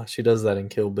 Yeah, she does that in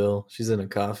Kill Bill. She's in a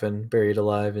coffin, buried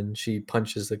alive, and she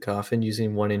punches the coffin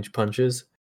using 1-inch punches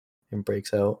and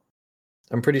breaks out.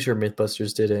 I'm pretty sure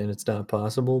Mythbusters did it, and it's not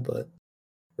possible,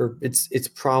 or it's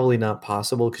probably not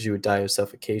possible because you would die of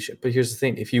suffocation. But here's the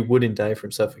thing: if you wouldn't die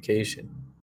from suffocation,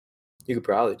 you could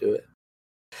probably do it.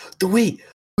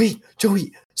 Wait,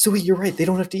 Joey. So wait, you're right. They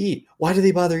don't have to eat. Why do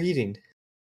they bother eating?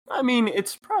 I mean,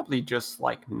 it's probably just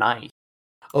like nice.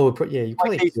 Oh, yeah, you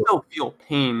probably. Like they still feel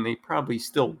pain. They probably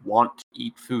still want to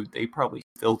eat food. They probably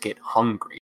still get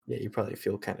hungry. Yeah, you probably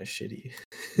feel kind of shitty.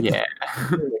 Yeah.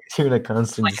 You're in a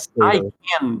constant Like, state I of,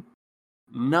 can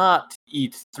not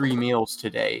eat 3 meals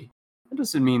today. That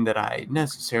doesn't mean that I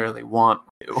necessarily want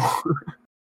to.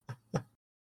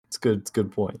 it's good. It's a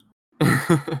good point.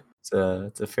 It's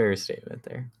a fair statement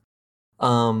there.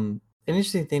 An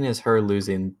interesting thing is her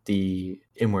losing the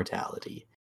immortality.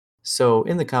 So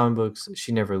in the comic books,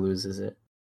 she never loses it.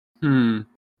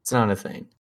 It's not a thing.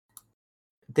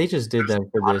 They just did that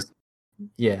for this.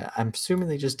 Yeah, I'm assuming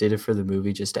they just did it for the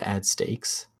movie just to add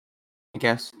stakes, I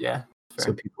guess, yeah. so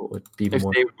Fair. people would be If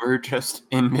more. they were just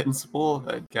invincible,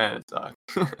 that'd kind of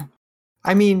suck.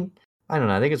 I mean, I don't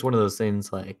know. I think it's one of those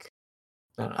things like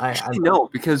Actually, no,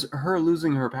 because her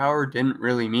losing her power didn't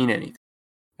really mean anything.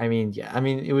 I mean, yeah. I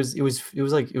mean, it was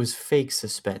like it was fake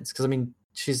suspense because I mean,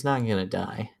 she's not gonna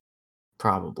die,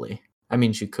 probably. I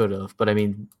mean, she could have, but I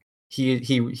mean,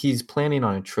 he's planning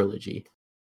on a trilogy.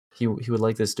 He would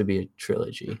like this to be a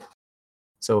trilogy.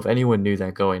 So if anyone knew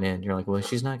that going in, you're like, well,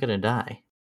 she's not gonna die.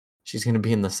 She's gonna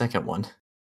be in the second one.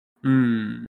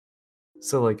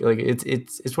 So like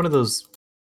it's one of those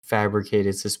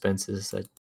fabricated suspenses that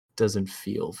doesn't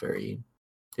feel very.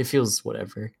 It feels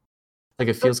whatever. Like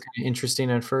it feels kind of interesting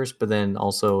at first, but then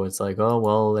also it's like, oh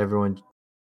well, everyone.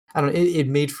 I don't know. It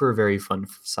made for a very fun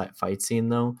fight scene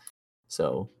though,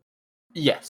 so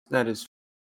Yes, that is.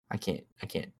 I can't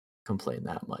complain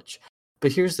that much.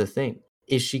 But here's the thing: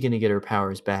 is she gonna get her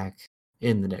powers back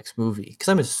in the next movie?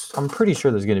 Because I'm pretty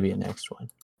sure there's gonna be a next one.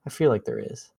 I feel like there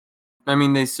is. I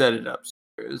mean, they set it up,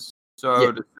 so I Yeah.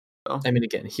 would assume so. I mean,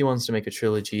 again, he wants to make a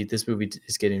trilogy. This movie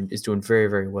is doing very,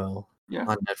 very well Yeah.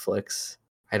 on Netflix.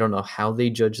 I don't know how they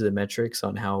judge the metrics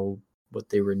on what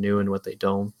they renew and what they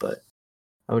don't, but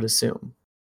I would assume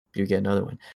you get another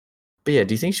one. But yeah,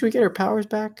 do you think she would get her powers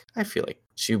back? I feel like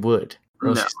she would.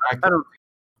 No, she's I not, don't.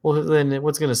 well, then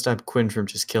what's gonna stop Quinn from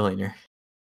just killing her?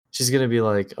 She's gonna be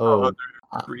like, oh,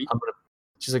 I'm gonna.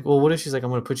 She's like, well, what if she's like, I'm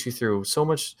gonna put you through so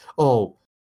much. Oh,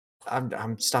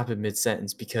 I'm stopping mid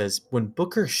sentence because when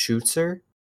Booker shoots her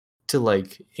to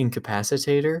like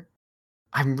incapacitate her,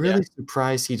 I'm really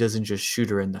surprised he doesn't just shoot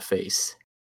her in the face.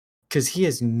 Because he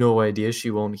has no idea she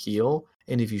won't heal.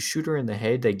 And if you shoot her in the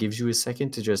head, that gives you a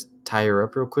second to just tie her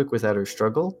up real quick without her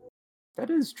struggle. That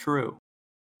is true.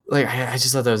 Like, I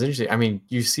just thought that was interesting. I mean,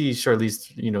 you see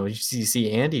Charlize, you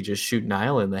see Andy just shoot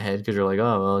Niall in the head because you're like,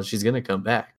 oh, well, she's going to come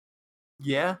back.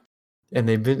 Yeah. And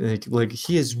they've been, like,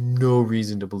 he has no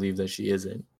reason to believe that she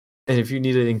isn't. And if you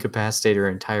need to incapacitate her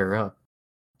and tie her up,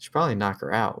 you should probably knock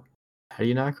her out. How do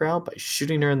you knock her out? By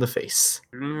shooting her in the face.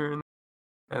 And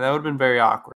that would have been very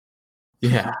awkward.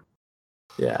 Yeah.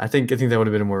 Yeah, I think that would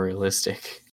have been more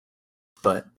realistic.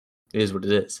 But it is what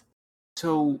it is.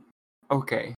 So,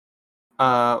 okay.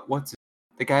 What's it?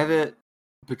 The guy that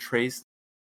betrays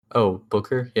Oh,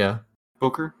 Booker? Yeah.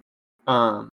 Booker?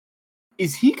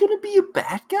 Is he gonna be a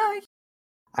bad guy?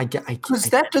 Because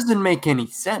that doesn't make any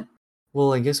sense.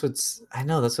 Well, I guess I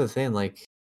know, that's what I'm saying,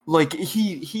 like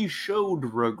he showed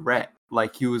regret.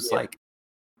 Like he was like,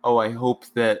 oh, I hope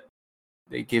that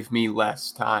they give me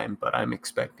less time, but I'm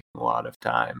expecting a lot of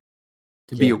time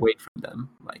to be away from them.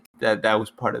 Like that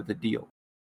was part of the deal.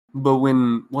 But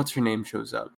when what's her name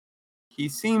shows up, he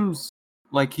seems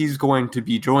like he's going to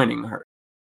be joining her.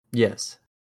 Yes.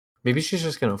 Maybe she's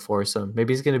just gonna force him.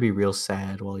 Maybe he's gonna be real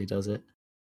sad while he does it.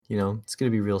 It's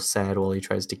gonna be real sad while he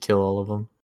tries to kill all of them.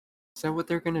 Is that what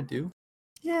they're gonna do?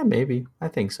 Yeah, maybe. I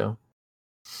think so.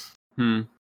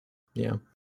 Yeah.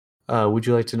 Would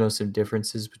you like to know some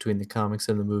differences between the comics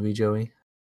and the movie, Joey?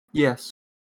 Yes.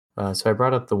 So I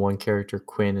brought up the one character,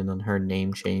 Quinn, and then her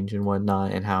name change and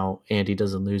whatnot, and how Andy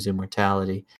doesn't lose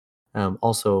immortality.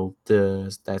 Also,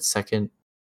 that second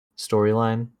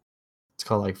storyline, it's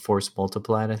called like Force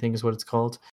Multiplied, I think is what it's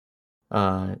called.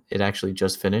 It actually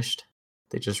just finished.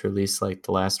 They just released like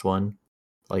the last one,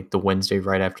 like the Wednesday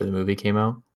right after the movie came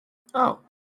out. Oh.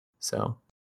 So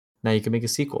now you can make a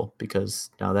sequel because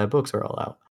now that books are all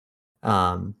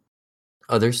out.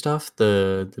 Other stuff,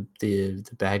 the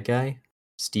bad guy,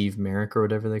 Steve Merrick or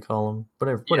whatever they call him,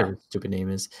 whatever his stupid name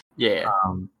is. Yeah.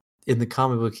 In the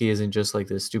comic book, he isn't just like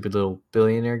this stupid little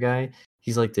billionaire guy.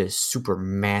 He's like this super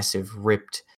massive,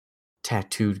 ripped,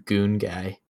 tattooed goon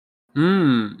guy.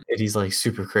 And he's like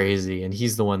super crazy, and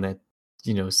he's the one that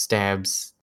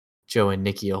stabs Joe and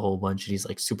Nikki a whole bunch, and he's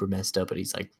like super messed up, but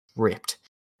he's like ripped.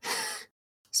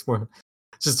 It's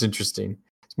just interesting.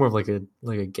 It's more of like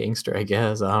a gangster, I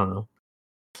guess. I don't know.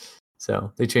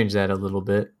 So they changed that a little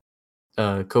bit.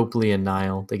 Copley and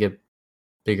Niall, they get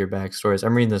bigger backstories.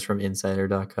 I'm reading this from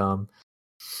Insider.com,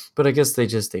 but I guess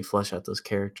they flesh out those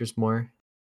characters more.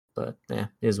 But yeah,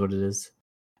 it is what it is.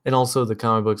 And also, the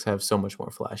comic books have so much more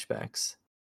flashbacks.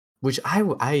 which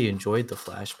I enjoyed the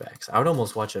flashbacks. I would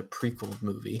almost watch a prequel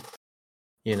movie.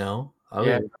 You know,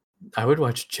 Yeah. I would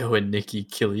watch Joe and Nikki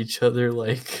kill each other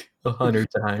like 100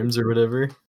 times or whatever.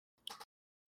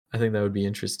 I think that would be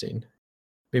interesting.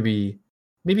 Maybe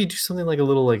do something like a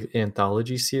little like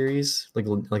anthology series,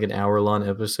 like an hour-long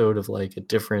episode of like a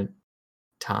different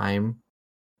time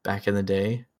back in the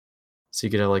day. So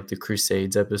you could have like the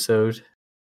Crusades episode.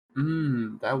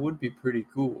 That would be pretty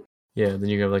cool. Yeah, then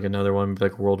you could have like another one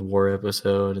like World War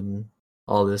episode and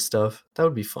all this stuff. That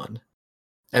would be fun.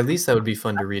 At least that would be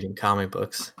fun to read in comic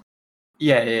books.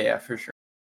 Yeah, for sure.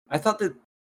 I thought that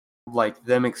like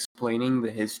them explaining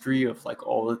the history of like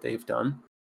all that they've done,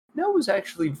 that was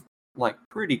actually like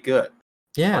pretty good.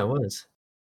 Yeah, it was.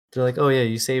 They're like, oh yeah,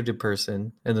 you saved a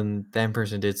person, and then that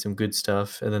person did some good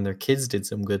stuff, and then their kids did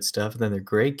some good stuff, and then their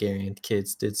great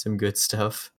grandkids did some good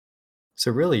stuff.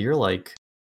 So really, you're like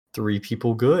 3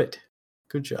 people good.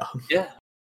 Good job. Yeah.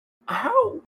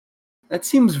 How? That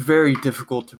seems very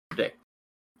difficult to predict.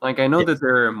 Like I know Yes. that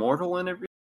they're immortal and everything,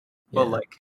 but Yeah.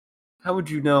 like, how would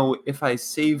you know if I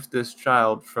saved this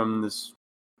child from this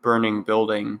burning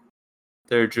building?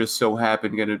 They're just so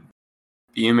happen gonna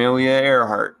be Amelia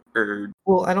Earhart or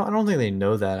Well, I don't think they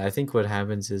know that. I think what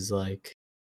happens is like,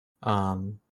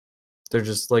 um, they're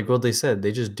just like what they said.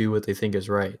 They just do what they think is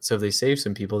right. So if they save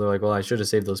some people, they're like, well, I should have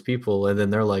saved those people, and then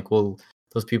they're like, well,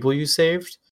 those people you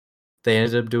saved, they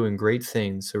ended up doing great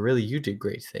things. So really, you did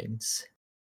great things.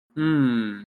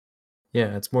 hmm.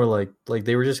 Yeah, it's more like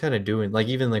they were just kind of doing like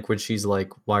even like when she's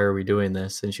like, "Why are we doing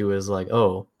this?" and she was like,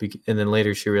 "Oh," and then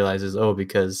later she realizes, "Oh,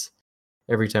 because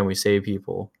every time we save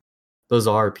people, those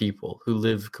are people who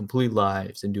live complete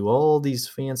lives and do all these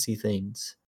fancy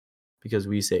things because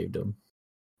we saved them."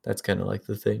 That's kind of like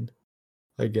the thing,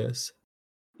 I guess.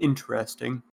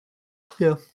 Interesting.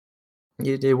 Yeah,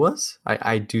 it was.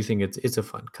 I do think it's a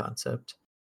fun concept,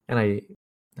 and I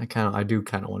do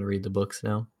kind of want to read the books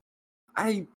now.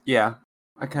 Yeah,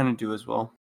 I kind of do as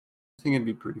well. I think it'd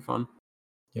be pretty fun.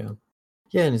 Yeah.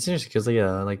 Yeah, and it's interesting because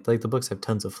yeah, like the books have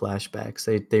tons of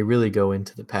flashbacks. They really go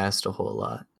into the past a whole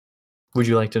lot. Would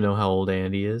you like to know how old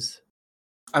Andy is?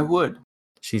 I would.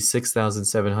 She's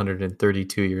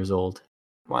 6,732 years old.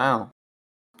 Wow,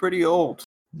 pretty old.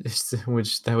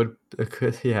 Which that would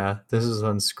yeah. This is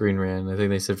on Screen Rant. I think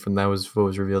they said from that was what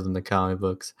was revealed in the comic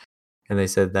books, and they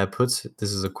said that puts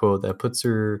this is a quote that puts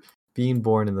her being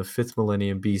born in the 5th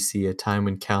millennium BC, a time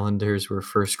when calendars were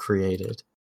first created.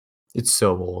 It's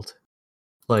so old.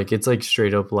 Like it's like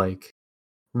straight up like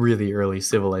really early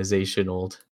civilization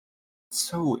old.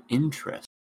 So interesting.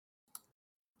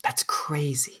 That's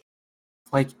crazy.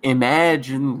 Like,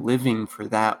 imagine living for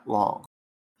that long.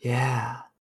 Yeah.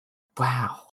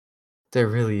 Wow. There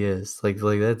really is. Like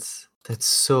that's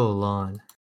so long.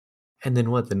 And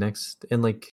then what the next and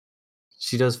like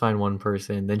she does find one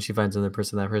person, then she finds another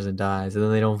person, that person dies, and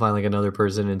then they don't find like another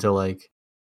person until like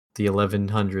the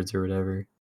 1100s or whatever.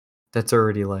 That's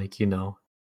already like,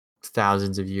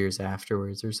 thousands of years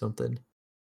afterwards or something.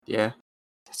 Yeah.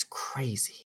 That's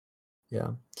crazy.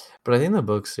 Yeah. But I think the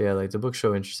books, yeah, like the books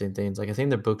show interesting things. Like I think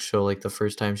the books show like the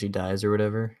first time she dies or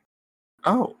whatever.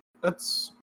 Oh, that'd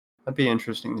be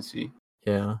interesting to see.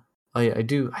 Yeah. I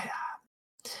do. I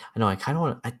know. I kind of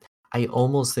want. I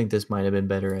almost think this might have been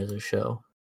better as a show,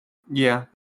 Yeah.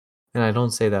 and I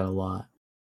don't say that a lot.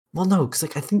 Well, no, because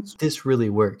like I think this really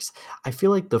works. I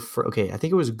feel like okay. I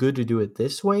think it was good to do it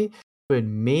this way, but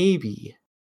maybe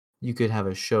you could have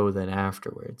a show then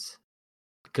afterwards.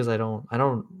 Because I don't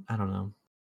know.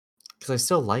 Because I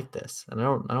still like this, and I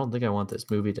don't think I want this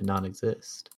movie to not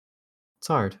exist. It's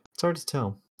hard. It's hard to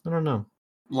tell. I don't know.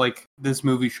 Like, this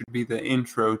movie should be the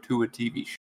intro to a TV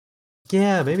show.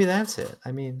 Yeah, maybe that's it.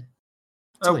 I mean,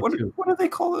 it's only What 2. what do they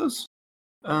call those?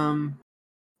 Um,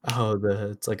 Oh,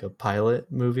 it's like a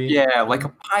pilot movie? yeah, like a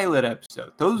pilot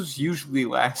episode. Those usually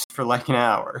last for like an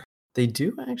hour. They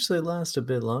do actually last a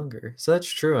bit longer. So that's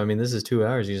true. I mean, this is 2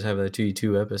 hours. You just have the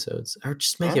two episodes. Or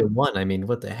just make Yeah, it 1. I mean,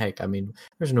 what the heck? I mean,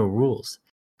 there's no rules.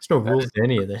 There's no that rules to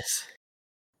any of this.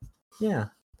 Yeah,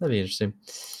 that'd be interesting.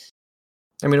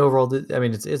 I mean, overall, I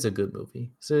mean, it's a good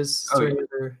movie. So is oh there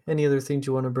yeah. any other things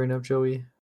you want to bring up, Joey?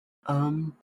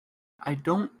 I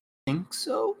don't think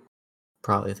so.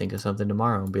 Probably think of something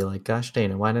tomorrow and be like, gosh,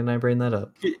 Dana, why didn't I bring that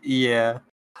up? Yeah.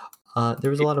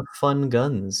 There was a lot of fun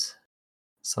guns.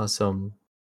 Saw some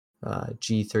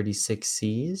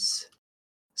G36Cs.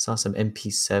 Saw some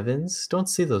MP7s. Don't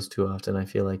see those too often, I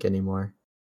feel like, anymore.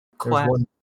 There's Class. one I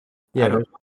yeah, don't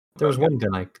there was know.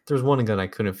 one gun I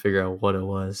couldn't figure out what it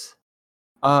was.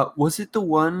 Was it the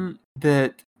one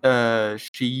that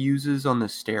she uses on the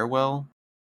stairwell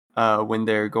when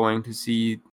they're going to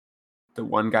see the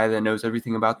one guy that knows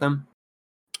everything about them.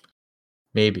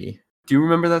 Maybe. Do you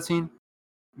remember that scene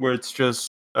where it's just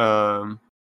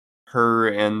her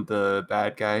and the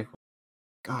bad guy?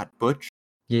 God, Butch?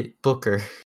 Yeah, Booker.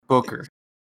 Booker.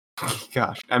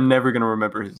 Gosh, I'm never gonna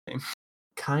remember his name.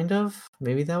 Kind of.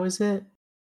 Maybe that was it.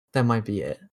 That might be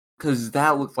it. Because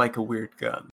that looked like a weird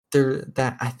gun.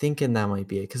 I think and that might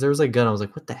be it. Because there was like a gun. I was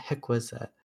like, what the heck was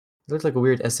that? It looked like a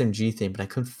weird SMG thing, but I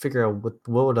couldn't figure out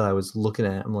what I was looking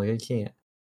at. I'm like, I can't.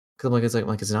 Because I'm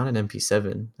like, it's not an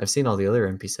MP7. I've seen all the other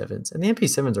MP7s, and the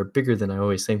MP7s are bigger than I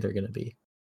always think they're gonna be.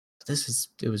 But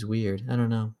it was weird. I don't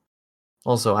know.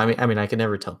 Also, I mean, I can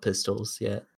never tell pistols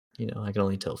yet. You know, I can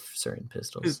only tell certain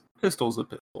pistols. His pistol's a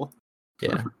pistol.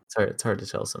 Yeah, it's hard to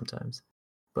tell sometimes.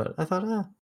 But I thought,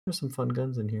 there's some fun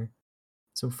guns in here.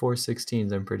 Some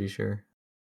 416s, I'm pretty sure.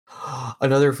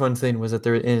 Another fun thing was that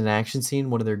they're in an action scene,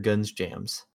 one of their guns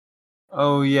jams.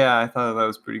 Oh yeah, I thought that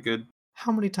was pretty good.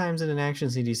 How many times in an action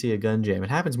scene do you see a gun jam? It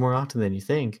happens more often than you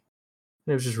think.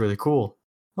 And it was just really cool.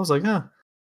 I was like, yeah.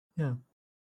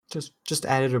 Just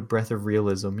added a breath of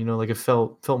realism. You know, like it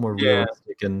felt more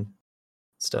realistic and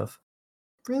stuff.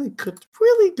 Really good.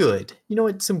 You know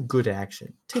what? Some good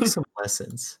action. Take some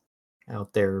lessons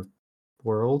out there,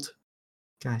 world.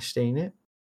 Gosh dang it.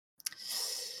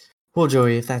 Well,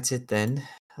 Joey, if that's it then,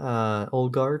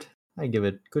 Old Guard, I give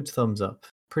it good thumbs up.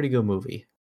 Pretty good movie.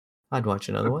 I'd watch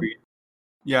another Agreed. one.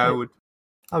 Yeah, I would.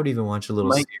 I would even watch a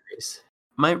little series.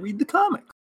 Might read the comic.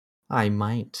 I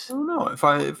might. I don't know.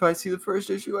 If I see the first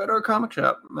issue at our comic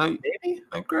shop, might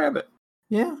grab it.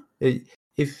 Yeah.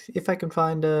 If I can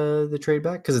find the trade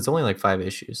back, because it's only like 5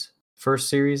 issues. First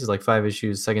series is like 5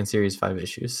 issues. Second series 5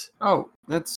 issues. Oh,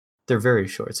 they're very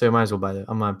short, so I might as well buy the.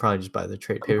 I'm gonna probably just buy the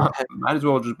trade paperback. Might as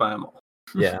well just buy them all.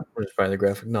 Yeah, we'll just buy the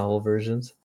graphic novel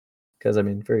versions, because I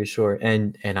mean, very short.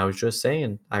 And I was just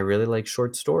saying, I really like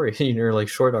short story, like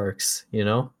short arcs. You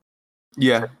know.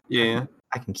 Yeah.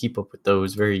 I can keep up with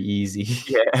those very easy.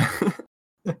 Yeah.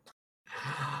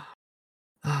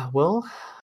 Well,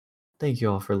 thank you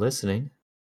all for listening.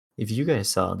 If you guys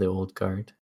saw The Old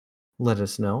Guard, let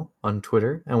us know on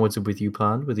Twitter and What's Up With You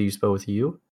Pond, with you spell with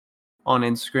you. On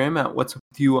Instagram at What's Up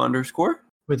With You _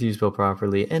 with you spelled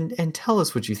properly, and tell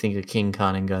us what you think of King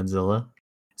Kong and Godzilla.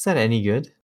 Is that any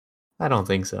good? I don't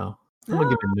think so. I'm gonna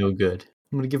give it no good.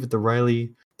 I'm gonna give it the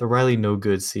Riley no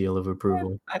good seal of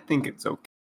approval. I think it's okay.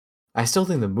 I still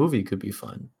think the movie could be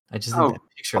fun. I just think that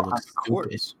picture looks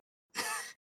stupid. It's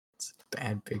a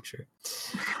bad picture.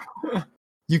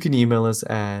 You can email us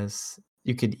at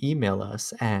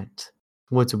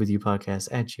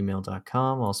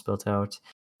whatsupwithyoupodcast@gmail.com, all spelled out.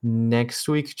 Next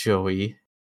week, Joey,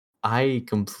 I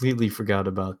completely forgot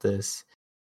about this.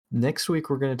 Next week,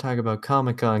 we're going to talk about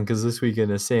Comic-Con, because this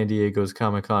weekend is San Diego's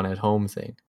Comic-Con at Home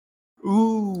thing.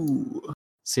 Ooh.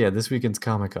 So yeah, this weekend's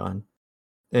Comic-Con.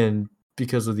 And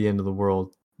because of the end of the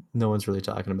world, no one's really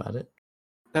talking about it.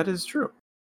 That is true.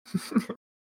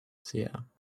 So yeah.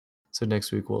 So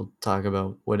next week, we'll talk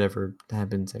about whatever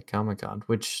happens at Comic-Con,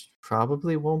 which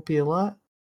probably won't be a lot.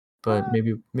 But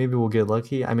maybe we'll get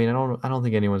lucky. I mean, I don't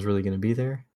think anyone's really going to be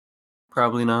there.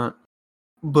 Probably not.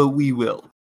 But we will.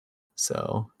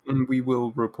 So. And we will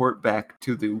report back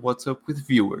to the What's Up With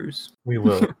viewers. We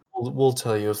will. We'll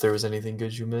tell you if there was anything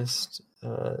good you missed.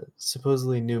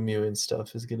 Supposedly New Mutant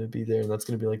stuff is going to be there, and that's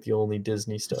going to be like the only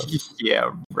Disney stuff.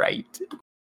 Yeah, right.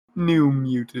 New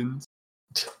Mutants.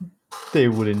 They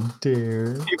wouldn't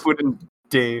dare. They wouldn't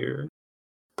dare.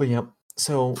 But yep.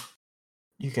 So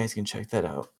you guys can check that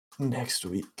out next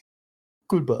week.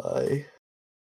 Goodbye.